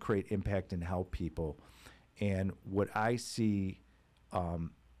you're going to create impact and help people. And what I see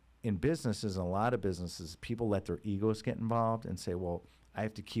in businesses, and a lot of businesses, people let their egos get involved and say, well, I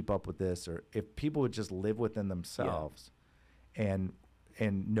have to keep up with this. Or if people would just live within themselves and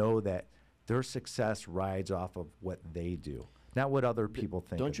know that their success rides off of what they do, not what other people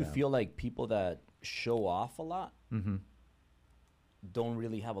think. Don't of you them. feel like people that show off a lot don't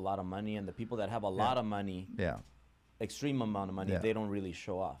really have a lot of money, and the people that have a lot of money, Yeah. extreme amount of money, Yeah. they don't really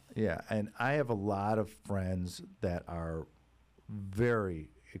show off? Yeah, and I have a lot of friends that are very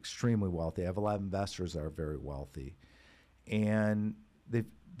extremely wealthy. I have a lot of investors that are very wealthy, and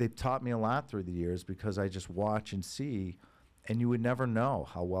they've taught me a lot through the years, because I just watch and see, and you would never know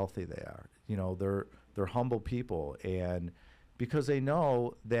how wealthy they are. They're humble people, and because they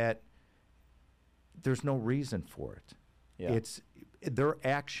know that there's no reason for it. Yeah. It's their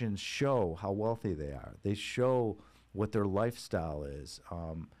actions show how wealthy they are. They show what their lifestyle is.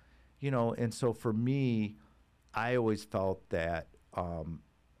 And so for me, I always felt that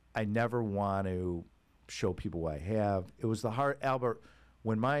I never want to show people what I have. It was the hard, Albert,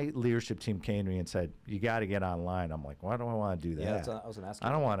 when my leadership team came to me and said, you got to get online, I'm like, why do I want to do that? Yeah, that's what I was gonna ask you.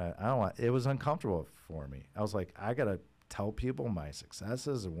 I don't want, it was uncomfortable for me. I was like, I got to tell people my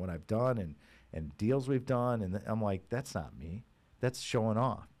successes and what I've done and deals we've done. And I'm like, that's not me. That's showing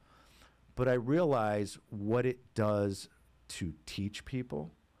off. But I realize what it does to teach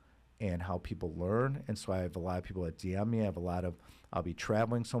people and how people learn. And so I have a lot of people that DM me. I have I'll be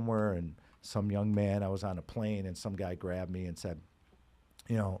traveling somewhere, and some young man, I was on a plane, and some guy grabbed me and said,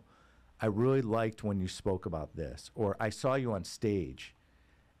 I really liked when you spoke about this, or I saw you on stage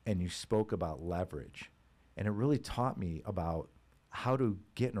and you spoke about leverage. And it really taught me about how to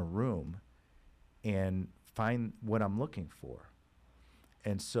get in a room and find what I'm looking for.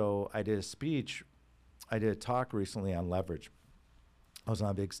 And so I did a talk recently on leverage. I was on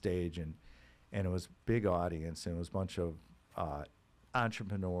a big stage, and it was a big audience, and it was a bunch of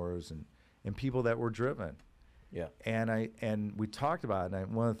entrepreneurs and people that were driven. Yeah. And we talked about it,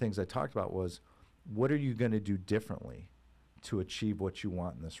 and one of the things I talked about was, what are you going to do differently to achieve what you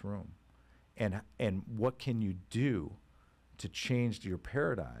want in this room? And what can you do to change your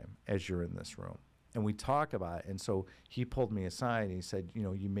paradigm as you're in this room? And we talk about it. And so he pulled me aside and he said,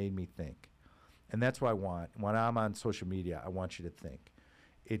 you made me think. And that's what I want. When I'm on social media, I want you to think.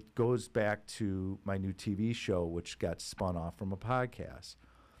 It goes back to my new TV show, which got spun off from a podcast.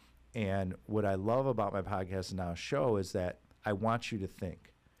 And what I love about my podcast and now show is that I want you to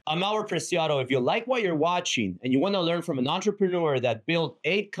think. I'm Albert Preciado. If you like what you're watching and you want to learn from an entrepreneur that built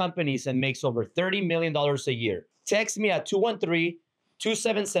 8 companies and makes over $30 million a year, text me at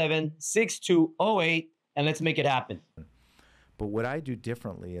 213-277-6208 and let's make it happen. But what I do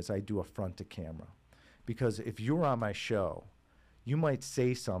differently is I do a front to camera. Because if you're on my show, you might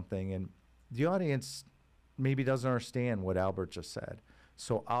say something and the audience maybe doesn't understand what Albert just said.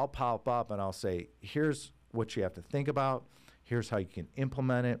 So I'll pop up and I'll say, here's what you have to think about. Here's how you can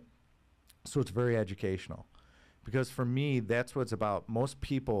implement it. So it's very educational. Because for me, that's what it's about. Most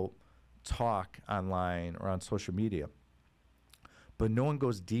people talk online or on social media, but no one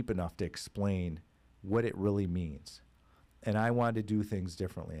goes deep enough to explain what it really means. And I wanted to do things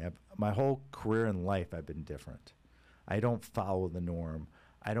differently. My whole career in life, I've been different. I don't follow the norm.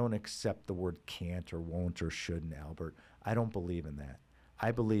 I don't accept the word can't or won't or shouldn't, Albert. I don't believe in that. I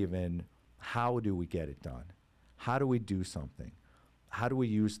believe in how do we get it done? How do we do something? How do we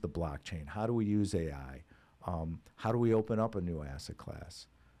use the blockchain? How do we use AI? How do we open up a new asset class?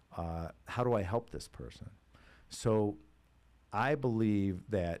 How do I help this person? So I believe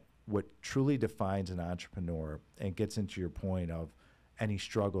that what truly defines an entrepreneur and gets into your point of any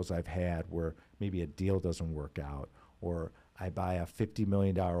struggles I've had where maybe a deal doesn't work out, or I buy a $50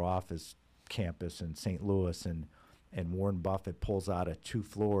 million office campus in St. Louis and Warren Buffett pulls out of 2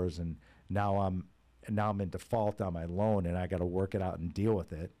 floors and now I'm in default on my loan and I got to work it out and deal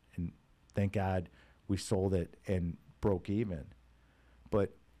with it. And thank God we sold it and broke even.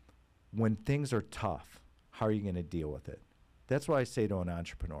 But when things are tough, how are you going to deal with it? That's what I say to an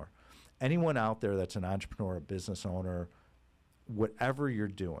entrepreneur. Anyone out there that's an entrepreneur, a business owner, whatever you're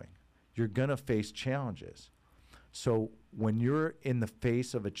doing, you're going to face challenges. So when you're in the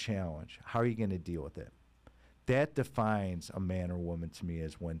face of a challenge, how are you going to deal with it? That defines a man or woman to me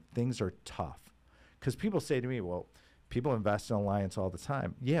is when things are tough. Because people say to me, well, people invest in Alliance all the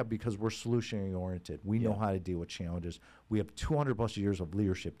time. Yeah, because we're solution oriented. We know how to deal with challenges. We have 200 plus years of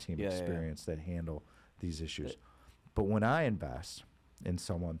leadership team experience that handle these issues. But when I invest in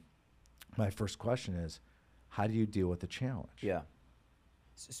someone, my first question is, how do you deal with the challenge? Yeah.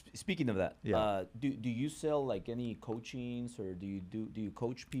 Speaking of that, Yeah. do you sell like any coachings or do you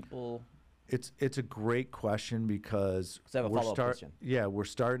coach people? It's a great question because I have a follow-up question. Yeah, we're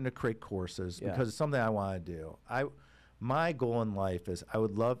starting to create courses because it's something I want to do. My goal in life is I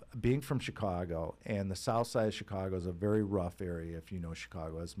would love being from Chicago, and the South Side of Chicago is a very rough area. If you know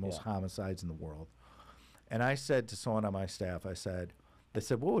Chicago, it's most homicides in the world. And I said to someone on my staff, they said,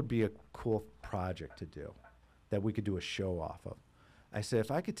 what would be a cool project to do that we could do a show off of? I said,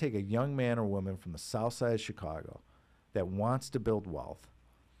 if I could take a young man or woman from the South Side of Chicago that wants to build wealth,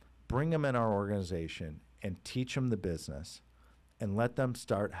 bring them in our organization and teach them the business and let them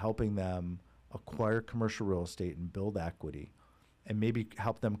start helping them acquire commercial real estate and build equity and maybe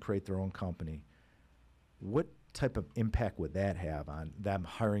help them create their own company, what type of impact would that have on them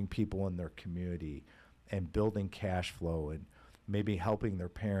hiring people in their community and building cash flow and maybe helping their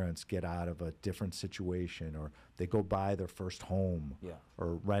parents get out of a different situation, or they go buy their first home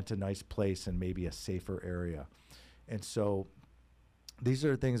or rent a nice place in maybe a safer area. And so these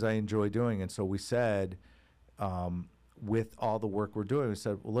are things I enjoy doing. And so we said, with all the work we're doing, we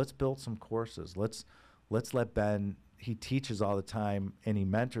said, well, let's build some courses. Let's let Ben, he teaches all the time and he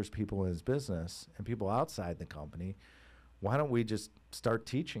mentors people in his business and people outside the company. Why don't we just start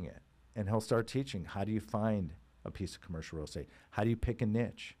teaching it? And he'll start teaching, how do you find a piece of commercial real estate? How do you pick a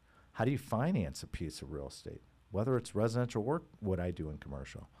niche? How do you finance a piece of real estate? Whether it's residential or what I do in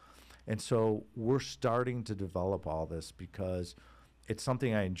commercial. And so we're starting to develop all this because it's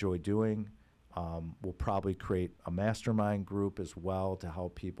something I enjoy doing. We'll probably create a mastermind group as well to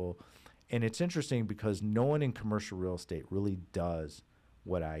help people. And it's interesting because no one in commercial real estate really does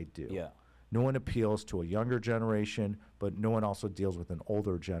what I do. Yeah. No one appeals to a younger generation, but no one also deals with an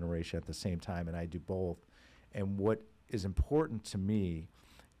older generation at the same time, and I do both. And what is important to me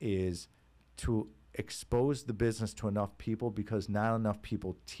is to expose the business to enough people, because not enough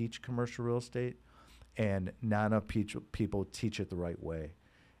people teach commercial real estate and not enough people teach it the right way.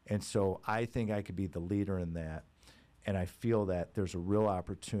 And so I think I could be the leader in that. And I feel that there's a real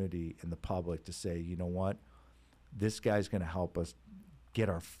opportunity in the public to say, you know what, this guy's going to help us get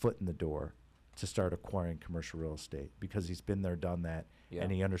our foot in the door to start acquiring commercial real estate, because he's been there, done that,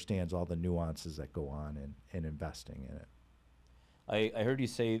 and he understands all the nuances that go on in investing in it. I heard you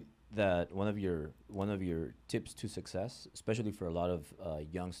say that one of your tips to success, especially for a lot of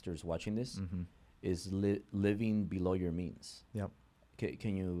youngsters watching this, is living below your means. Yep.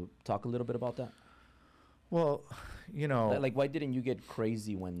 Can you talk a little bit about that? Well, you know, Like, why didn't you get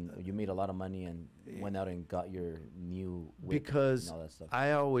crazy when you made a lot of money and went out and got your new whip because and all that stuff?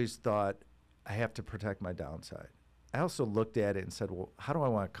 I always thought I have to protect my downside. I also looked at it and said, well, how do I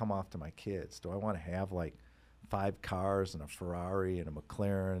want to come off to my kids? Do I want to have like 5 cars and a Ferrari and a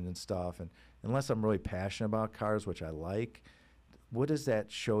McLaren and stuff? And unless I'm really passionate about cars, which I like, what does that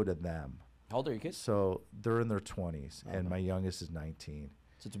show to them? How old are your kids? So they're in their 20s, and Okay. my youngest is 19.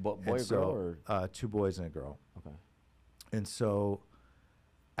 So it's a boy And or so, girl, or 2 boys and a girl. okay. And so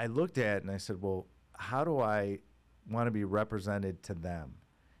I looked at it and I said, well, how do I want to be represented to them?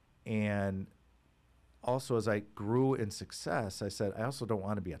 And also, as I grew in success, I said, I also don't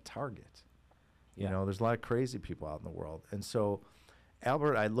want to be a target. You Yeah. know, there's a lot of crazy people out in the world. And so,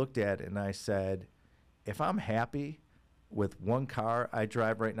 Albert, I looked at it and I said, if I'm happy with one car, I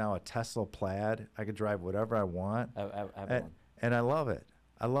drive right now a Tesla Plaid. I could drive whatever I want. I have and, one. and I love it.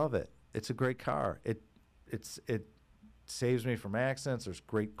 I love it. It's a great car. It saves me from accidents. There's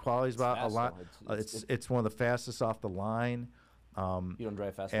great qualities about it. A fast, lot. though. It's one of the fastest off the line. You don't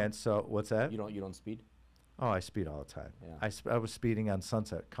drive fast. And so, what's that? You don't speed. Oh, I speed all the time. Yeah. I was speeding on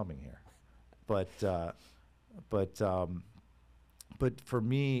Sunset coming here, but for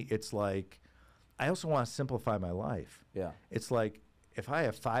me, it's like I also want to simplify my life. Yeah. It's like if I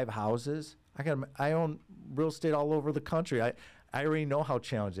have 5 houses, I own real estate all over the country. I already know how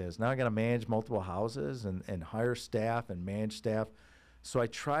challenging it is. Now I got to manage multiple houses and hire staff and manage staff. So I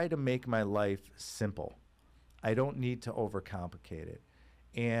try to make my life simple. I don't need to overcomplicate it.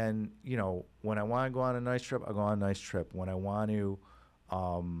 And, you know, when I want to go on a nice trip, I'll go on a nice trip. When I want to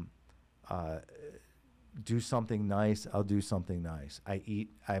do something nice, I'll do something nice.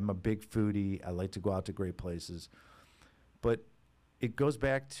 I'm a big foodie. I like to go out to great places. But it goes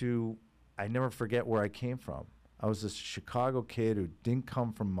back to, I never forget where I came from. I was this Chicago kid who didn't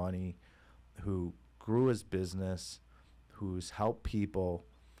come from money, who grew his business, who's helped people.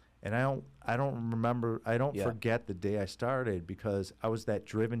 And I don't remember, I don't Yeah. forget the day I started, because I was that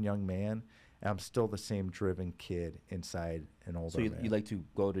driven young man, and I'm still the same driven kid inside an older So you man. like to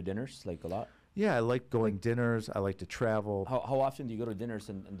go to dinners like a lot? Yeah, I like going dinners. I like to travel. How often do you go to dinners,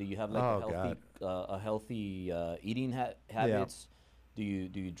 and do you have like Oh, a healthy eating habits? Do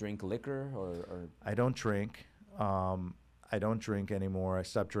you drink liquor or I don't drink. I don't drink anymore. I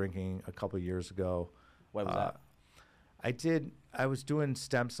stopped drinking a couple years ago. why was that? I was doing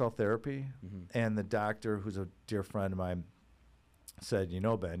stem cell therapy, Mm-hmm. and the doctor, who's a dear friend of mine, said, you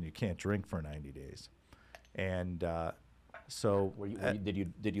know, Ben, you can't drink for 90 days. And so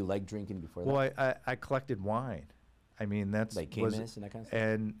Did you like drinking before well, that? I collected wine. I mean, that's Like Camus and that kind of stuff?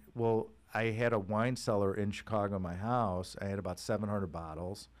 And well, I had a wine cellar in Chicago in my house. I had about 700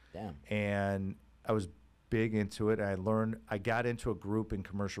 bottles. Damn. And I was big into it. I got into a group in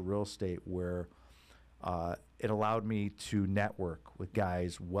commercial real estate where it allowed me to network with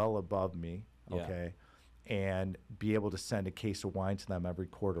guys well above me, Yeah. okay, and be able to send a case of wine to them every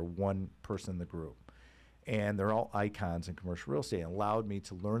quarter, one person in the group. And they're all icons in commercial real estate. It allowed me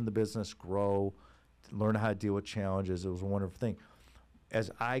to learn the business, grow, to learn how to deal with challenges. It was a wonderful thing. As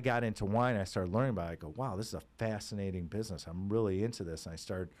I got into wine, I started learning about it. I go, wow, this is a fascinating business. I'm really into this. And I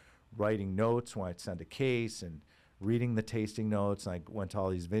started writing notes when I'd send a case and reading the tasting notes. And I went to all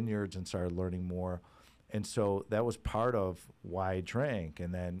these vineyards and started learning more. And so that was part of why I drank.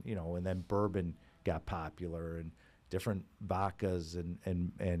 And then, you know, and then bourbon got popular, and different vodkas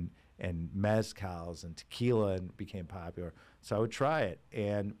and mezcals and tequila and became popular. So I would try it.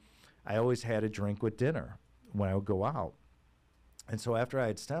 And I always had a drink with dinner when I would go out. And so after I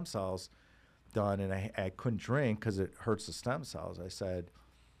had stem cells done and I couldn't drink because it hurts the stem cells, I said,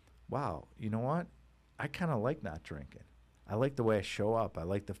 wow, you know what? I kind of like not drinking. I like the way I show up. I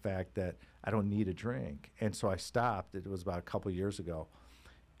like the fact that I don't need a drink. And so I stopped. It was about a couple years ago.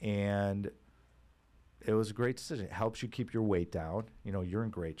 And it was a great decision. It helps you keep your weight down. You know, you're in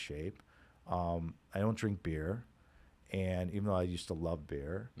great shape. I don't drink beer. And even though I used to love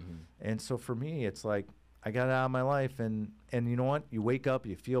beer. Mm-hmm. And so for me, it's like, I got it out of my life, and you know what? You wake up,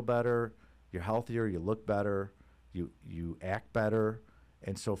 you feel better, you're healthier, you look better, you act better,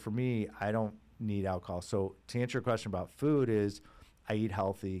 and so for me, I don't need alcohol. So to answer your question about food, is I eat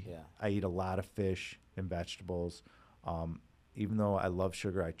healthy. Yeah. I eat a lot of fish and vegetables. Even though I love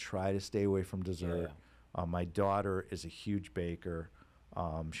sugar, I try to stay away from dessert. Yeah. My daughter is a huge baker.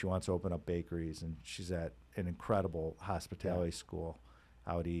 She wants to open up bakeries, and she's at an incredible hospitality school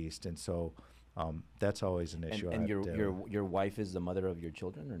out east, and so. That's always an issue. And your wife is the mother of your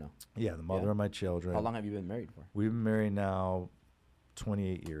children, or no? Yeah, the mother of my children. How long have you been married for? We've been married now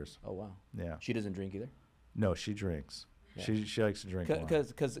 28 years. Oh wow. Yeah. She doesn't drink either. No, she drinks. Yeah. She likes to drink wine.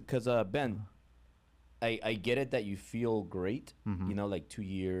 Because Ben, I get it that you feel great. You know, like 2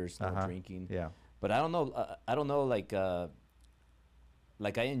 years not drinking. Yeah. But I don't know. I don't know. Like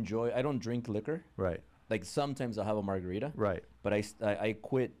I enjoy. I don't drink liquor. Right. Like sometimes I'll have a margarita. Right. But I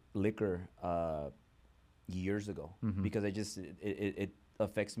quit liquor years ago because it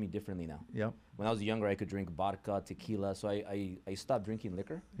affects me differently now. Yep. When I was younger, I could drink vodka, tequila, so I stopped drinking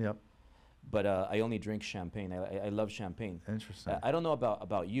liquor. Yep. But I only drink champagne. I love champagne. Interesting. I don't know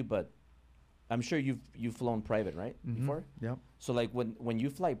about you, but I'm sure you've flown private, right? Before? Yep. So like when you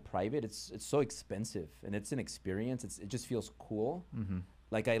fly private, it's so expensive and it's an experience. It just feels cool.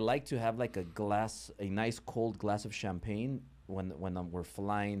 Like I like to have like a nice cold glass of champagne when we're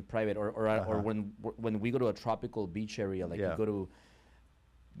flying private, or when we go to a tropical beach area, like you go to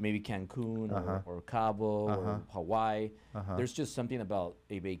maybe Cancun or Cabo or Hawaii. There's just something about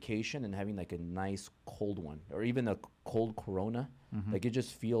a vacation and having like a nice cold one, or even a cold Corona. Like it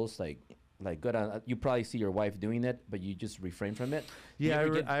just feels like good. You probably see your wife doing it, but you just refrain from it. Yeah,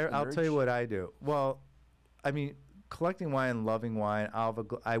 I'll tell you what I do. Well, I mean, collecting wine, loving wine,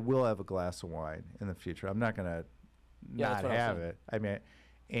 I will have a glass of wine in the future. I'm not gonna not have it. I mean,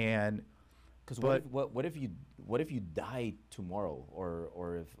 and because what if you die tomorrow,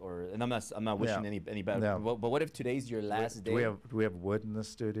 or and I'm not wishing any bad. Yeah. But what if today's your last day? Do we have wood in the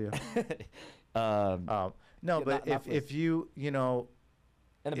studio? No, yeah, but if you know.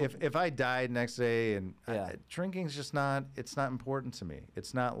 And If I died next day, and drinking's just not important to me.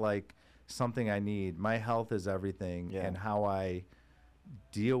 It's not like something I need. My health is everything, and how I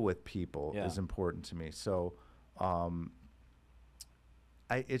deal with people is important to me. So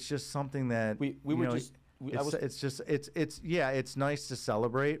it's just something that it's nice to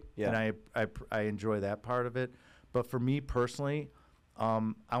celebrate, and I enjoy that part of it. But for me personally,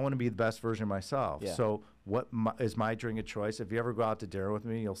 I want to be the best version of myself. So what is my drink of choice? If you ever go out to dinner with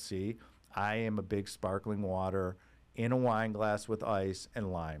me, you'll see I am a big sparkling water in a wine glass with ice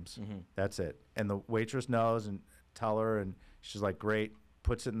and limes. That's it. And the waitress knows, and tell her, and she's like, great,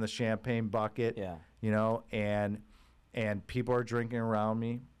 puts it in the champagne bucket, you know, and people are drinking around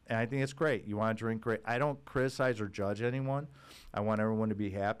me. And I think it's great. You want to drink, great. I don't criticize or judge anyone. I want everyone to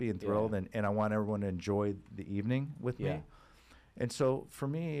be happy and thrilled, and I want everyone to enjoy the evening with me. And so for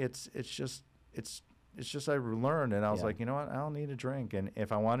me, it's just I learned, and I was like, you know what, I don't need a drink, and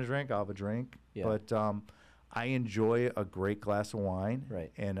if I want to drink, I'll have a drink. But I enjoy a great glass of wine,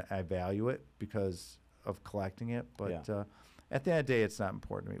 and I value it because of collecting it. But at the end of the day, it's not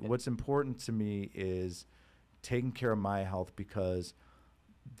important to me. What's important to me is taking care of my health, because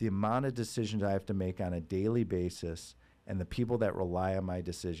the amount of decisions I have to make on a daily basis and the people that rely on my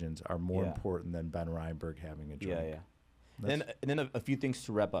decisions are more important than Ben Reinberg having a drink. And then a few things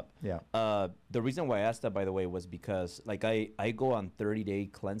to wrap up. The reason why I asked that, by the way, was because like I go on 30-day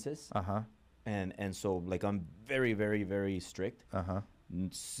cleanses. And so like I'm very, very, very strict.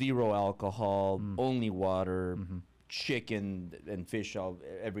 Zero alcohol, only water, chicken and fish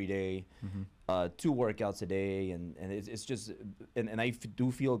every day, 2 workouts a day, and it's just and I do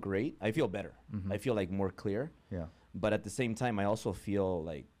feel great. I feel better. I feel like more clear. But at the same time, I also feel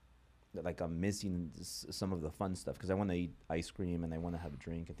like I'm missing some of the fun stuff, because I want to eat ice cream and I want to have a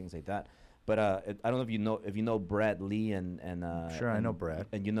drink and things like that. But I don't know if you know Brad Lee and sure, I know Brad.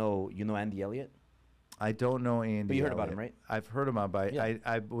 And you know Andy Elliott. I don't know Andy. But you heard about him, right? I've heard about him, but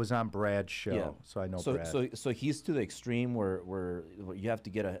I was on Brad's show, so I know Brad. So he's to the extreme where you have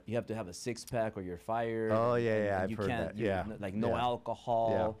to have a 6-pack or you're fired. Oh yeah, and I've heard that. Like no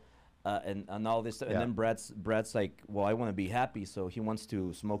alcohol. And all this stuff. And then Brad's like, well, I want to be happy, so he wants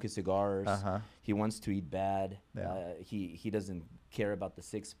to smoke his cigars. He wants to eat bad. He doesn't care about the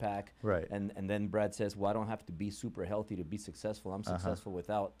 6-pack. And then Brad says, well, I don't have to be super healthy to be successful. I'm successful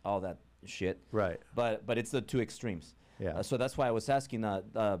without all that shit. But it's the two extremes. So that's why I was asking.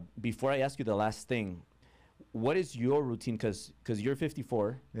 Before I ask you the last thing, what is your routine? Because you're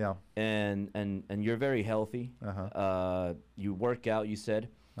 54. And you're very healthy. You work out. You said.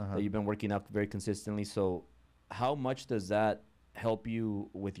 That you've been working out very consistently. So how much does that help you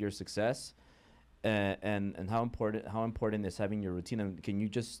with your success, and how important is having your routine? And can you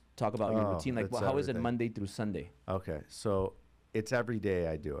just talk about your routine? Like, how is it Monday through Sunday? Okay, so it's every day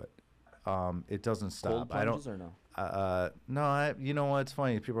I do it. It doesn't stop. Cold plunges or no? No, you know what? It's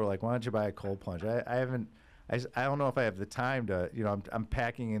funny. People are like, why don't you buy a cold plunge? I haven't. I don't know if I have the time to. You know, I'm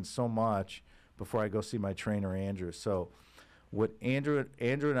packing in so much before I go see my trainer Andrew. So. What Andrew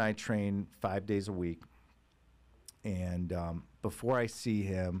and I train 5 days a week, and before I see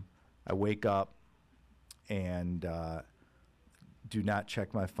him, I wake up and do not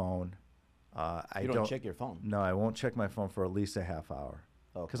check my phone. I You don't check your phone. No, I won't check my phone for at least a half hour.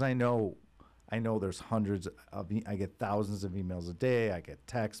 Okay. Because I know there's hundreds of, I get thousands of emails a day. I get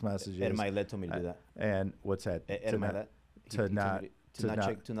text messages. Ed Milet told me to do that. And what's that? Ed Milet. To not look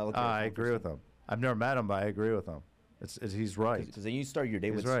at your I phone agree for with him. I've never met him, but I agree with him. He's right. Because then you start your day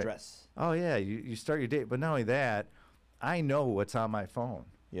He's with right. stress. Oh yeah, you start your day, but not only that, I know what's on my phone.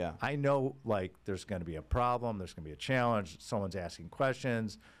 Yeah. I know like there's going to be a problem, there's going to be a challenge, someone's asking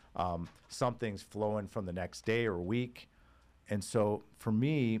questions, something's flowing from the next day or week, and so for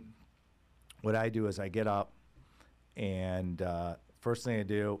me, what I do is I get up, and first thing I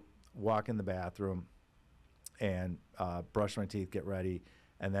do, walk in the bathroom, and brush my teeth, get ready,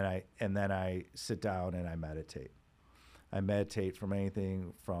 and then I sit down and I meditate. I meditate from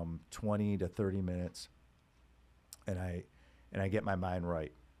anything from 20 to 30 minutes, and I get my mind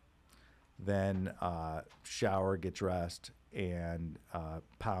right. Then shower, get dressed, and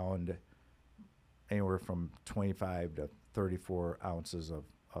pound anywhere from 25 to 34 ounces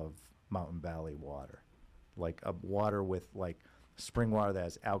of Mountain Valley water, like a water with like spring water that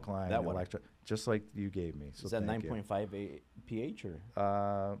has alkaline That and water. just like you gave me. So Is that thank you. 9.5 pH or?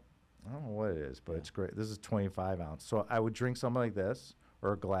 I don't know what it is, but it's great. This is 25 ounce. So I would drink something like this,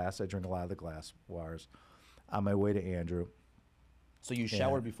 or a glass. I drink a lot of the glass waters on my way to Andrew. So you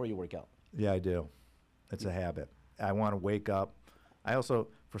shower before you work out? Yeah, I do. It's a habit. I want to wake up. I also,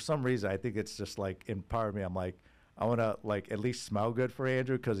 for some reason, I think it's just like in part of me, I'm like, I want to like at least smell good for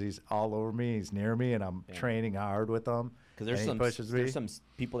Andrew because he's all over me, he's near me, and I'm training hard with him. Because there's some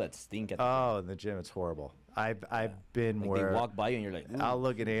people that stink at the Oh, in the gym, it's horrible. I've been like where they walk by you and you're like, ooh. I'll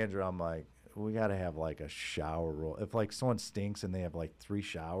look at Andrew. I'm like, we got to have like a shower rule. If like someone stinks and they have like 3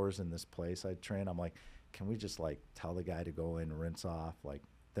 showers in this place I train, I'm like, can we just like tell the guy to go in and rinse off? Like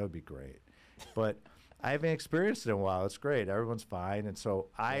that would be great. But I haven't experienced it in a while. It's great. Everyone's fine, and so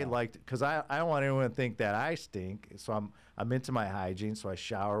I like because I don't want anyone to think that I stink. So I'm into my hygiene. So I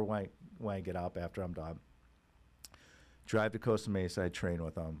shower when I get up after I'm done. Drive to Costa Mesa. I train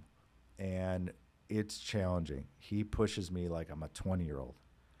with him, and it's challenging. He pushes me like I'm a 20-year-old.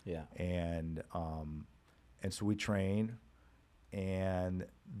 Yeah. And so we train, and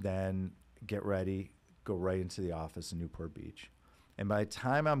then get ready, go right into the office in Newport Beach. And by the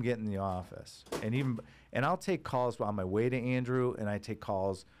time I'm getting in the office, and I'll take calls on my way to Andrew, and I take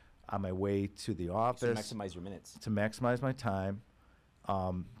calls on my way to the office. To maximize your minutes. To maximize my time.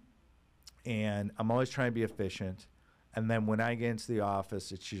 And I'm always trying to be efficient. And then when I get into the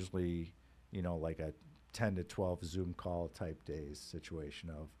office, it's usually, like a 10 to 12 Zoom call type days situation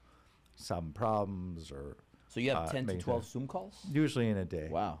of some problems or. So you have 10 to 12 Zoom calls? Usually in a day.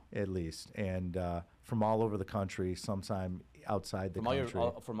 Wow. At least. And from all over the country, sometime outside the country.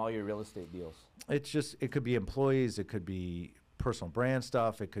 From all your real estate deals? It could be employees, it could be personal brand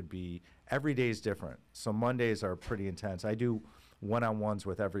stuff, it could be, every day is different. So Mondays are pretty intense. I do one-on-ones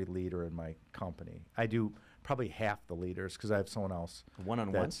with every leader in my company. I do probably half the leaders because I have someone else.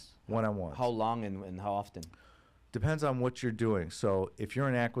 One-on-ones? One-on-ones. How long and how often? Depends on what you're doing. So if you're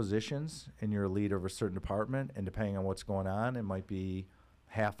in acquisitions and you're a leader of a certain department, and depending on what's going on, it might be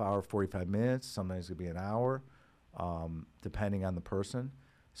half hour, 45 minutes. Sometimes it could be an hour, depending on the person.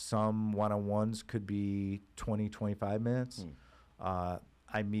 Some one-on-ones could be 20, 25 minutes.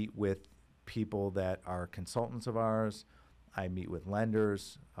 I meet with people that are consultants of ours. I meet with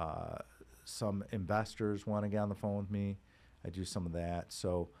lenders. Some investors want to get on the phone with me. I do some of that.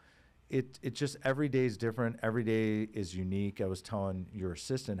 So it just, every day is different. Every day is unique. I was telling your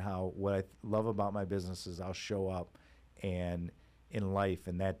assistant how what I love about my business is I'll show up and in life,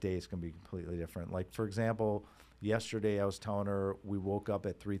 and that day is going to be completely different. Like, for example, yesterday I was telling her we woke up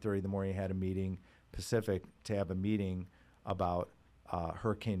at 3:30 in the morning, had a meeting, Pacific, to have a meeting about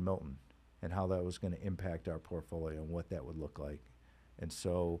Hurricane Milton and how that was going to impact our portfolio and what that would look like. And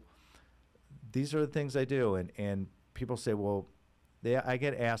so these are the things I do. And people say, well, I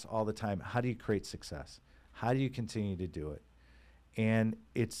get asked all the time, how do you create success? How do you continue to do it? And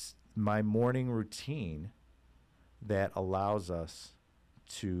it's my morning routine that allows us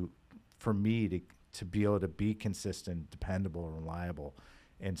for me to be able to be consistent, dependable, and reliable.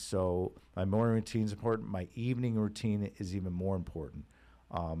 And so my morning routine is important. My evening routine is even more important.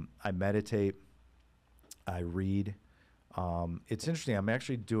 I meditate. I read. It's interesting. I'm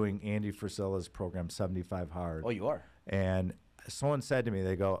actually doing Andy Frisella's program, 75 Hard. Oh, you are? And someone said to me,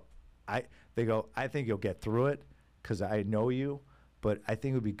 they go, I think you'll get through it because I know you, but I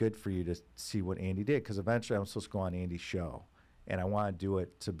think it would be good for you to see what Andy did, because eventually I'm supposed to go on Andy's show, and I want to do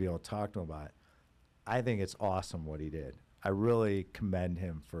it to be able to talk to him about it. I think it's awesome what he did. I really commend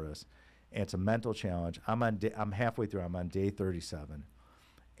him for this. and it's a mental challenge. I'm halfway through. I'm on day 37,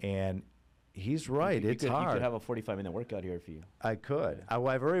 and he's right. It's hard. You could have a 45-minute workout here for you. I could. Yeah.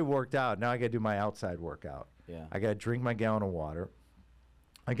 I've already worked out. Now I got to do my outside workout. Yeah. I got to drink my gallon of water.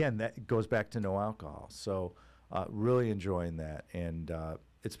 Again, that goes back to no alcohol. So really enjoying that. And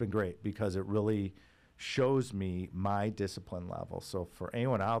it's been great because it really shows me my discipline level. So for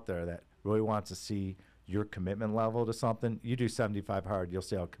anyone out there that really wants to see your commitment level to something, you do 75 hard, you'll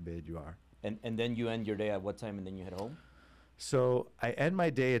see how committed you are. And then you end your day at what time and then you head home? So I end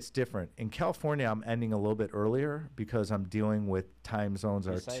my day, it's different. In California, I'm ending a little bit earlier because I'm dealing with time zones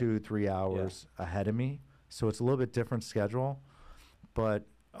that are 2-3 hours ahead of me. So it's a little bit different schedule. But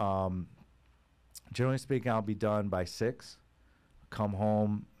generally speaking, I'll be done by 6, come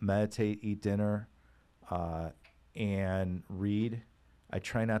home, meditate, eat dinner, and read. I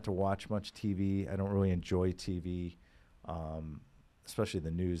try not to watch much TV. I don't really enjoy TV, especially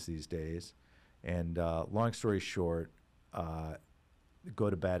the news these days. And long story short, go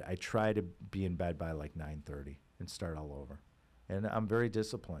to bed. I try to be in bed by like 9:30 and start all over. And I'm very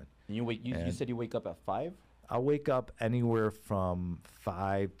disciplined. And you said you wake up at 5? I'll wake up anywhere from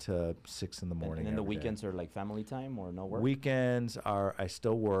 5 to 6 in the morning. And then the every weekends day. are like family time or no work? Weekends are, I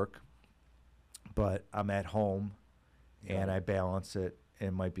still work, but I'm at home and I balance it.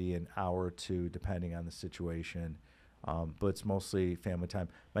 It might be an hour or two depending on the situation, but it's mostly family time.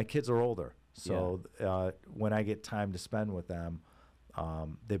 My kids are older, so when I get time to spend with them,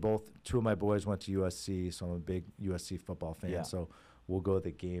 two of my boys went to USC, so I'm a big USC football fan. So we'll go to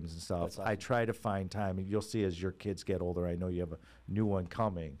the games and stuff. Awesome. I try to find time, and you'll see as your kids get older. I know you have a new one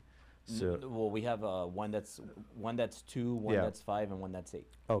coming. So Well, we have one that's 2, one that's 5, and one that's 8.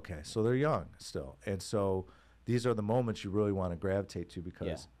 okay, so they're young still, and so these are the moments you really want to gravitate to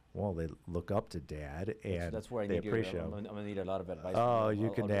because well, they look up to dad and That's where I they need appreciate I'm him. gonna need a lot of advice. Oh, from you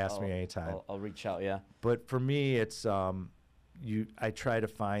can ask me anytime. I'll reach out. Yeah. But for me, it's I try to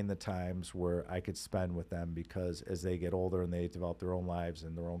find the times where I could spend with them because as they get older and they develop their own lives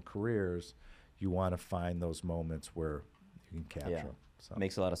and their own careers, you want to find those moments where you can capture them. So.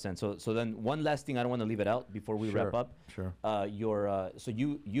 Makes a lot of sense. So then one last thing, I don't want to leave it out before we wrap up. Sure. So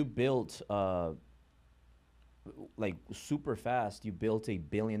you built like super fast. You built $1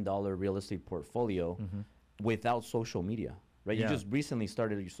 billion real estate portfolio without social media, right? Yeah. You just recently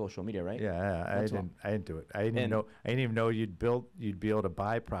started your social media, right? Yeah, I didn't do it. I didn't even know you'd be able to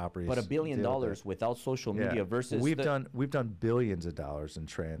buy properties. But $1 billion without social media versus we've done billions of dollars in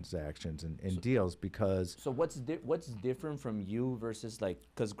transactions and deals because. So what's different from you versus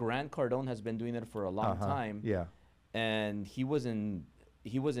because Grant Cardone has been doing it for a long time. Yeah. And he wasn't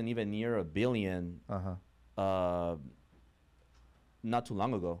even near $1 billion. Not too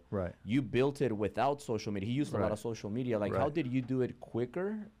long ago. Right. You built it without social media. He used a lot of social media. How did you do it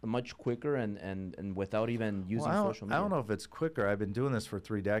much quicker and without even using social media? I don't know if it's quicker. I've been doing this for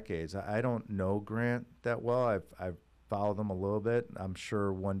 3 decades. I don't know Grant that well. I've followed him a little bit. I'm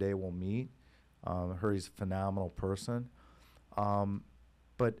sure one day we'll meet. Heard he's a phenomenal person.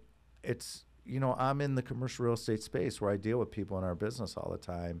 But it's, I'm in the commercial real estate space where I deal with people in our business all the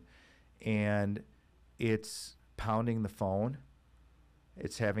time. And it's pounding the phone.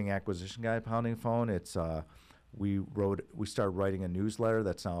 It's having acquisition guy pounding the phone. It's we started writing a newsletter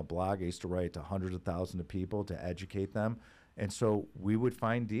that's now a blog. I used to write to hundreds of thousands of people to educate them. And so we would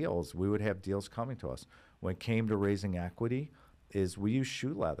find deals. We would have deals coming to us. When it came to raising equity, we use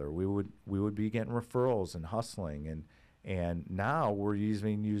shoe leather. We would be getting referrals and hustling and now we're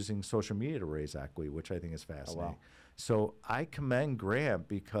using social media to raise equity, which I think is fascinating. Oh, wow. So I commend Grant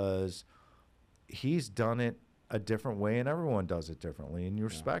because he's done it a different way and everyone does it differently and you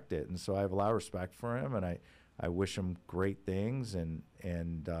respect it. And so I have a lot of respect for him and I wish him great things and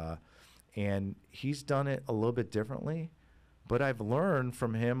he's done it a little bit differently, but I've learned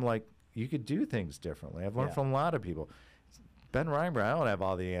from him you could do things differently. I've learned from a lot of people. Ben Reinberg, I don't have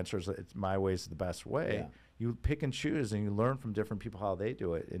all the answers. It's my way is the best way. Yeah. You pick and choose and you learn from different people how they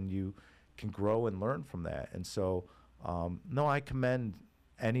do it and you can grow and learn from that. And so, no, I commend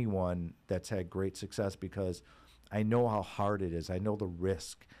anyone that's had great success because I know how hard it is. I know the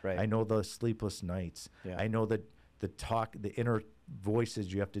risk. Right. I know the sleepless nights. Yeah. I know the the inner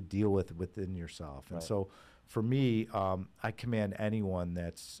voices you have to deal with within yourself. And so for me, I commend anyone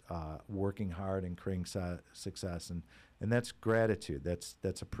that's working hard and creating success. And that's gratitude.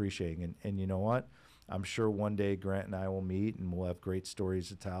 That's appreciating. And you know what? I'm sure one day Grant and I will meet and we'll have great stories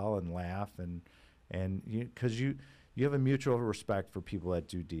to tell and laugh and because you have a mutual respect for people that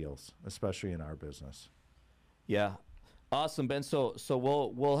do deals, especially in our business. Yeah. Awesome, Ben. So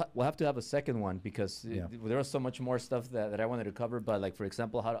we'll have to have a second one because Yeah. there was so much more stuff that I wanted to cover. But like for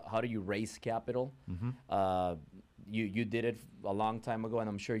example, how do you raise capital? You did it a long time ago, and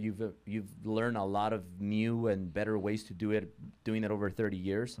I'm sure you've learned a lot of new and better ways to do it, doing it over 30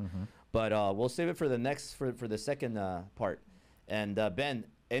 years. But we'll save it for the next for the second part. And Ben,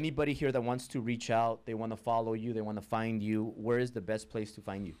 anybody here that wants to reach out, they want to follow you, they want to find you, where is the best place to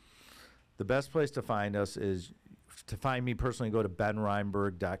find you? The best place to find us is to find me personally. Go to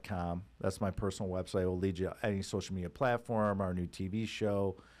benreinberg.com. That's my personal website. It will lead you to any social media platform, our new TV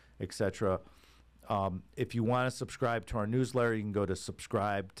show, etc. If you want to subscribe to our newsletter, you can go to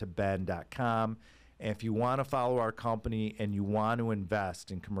subscribetoben.com. And if you want to follow our company and you want to invest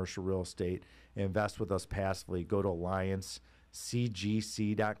in commercial real estate, invest with us passively, go to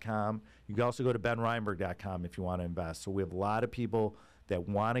alliancecgc.com. You can also go to benreinberg.com if you want to invest. So we have a lot of people that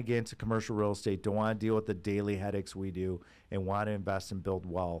want to get into commercial real estate, don't want to deal with the daily headaches we do, and want to invest and build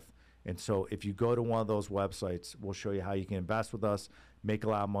wealth. And so if you go to one of those websites, we'll show you how you can invest with us, make a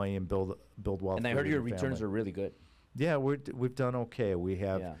lot of money, and build wealth. And I for heard you your and returns family. are really good. Yeah, we've done okay. We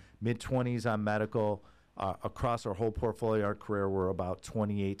have mid-20s on medical. Across our whole portfolio, our career, we're about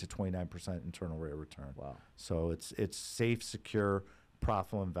 28 to 29% internal rate of return. Wow. So it's safe, secure,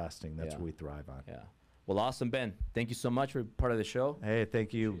 profitable investing. That's what we thrive on. Yeah. Well, awesome, Ben. Thank you so much for part of the show. Hey,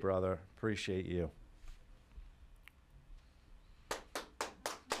 thank you, brother. Appreciate you.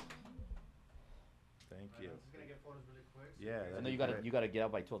 Thank you. I'm just gonna get photos really quick. Yeah, I that'd know be you gotta great. you gotta get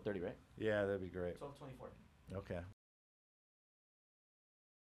out by 12:30, right? Yeah, that'd be great. 12:24. Okay.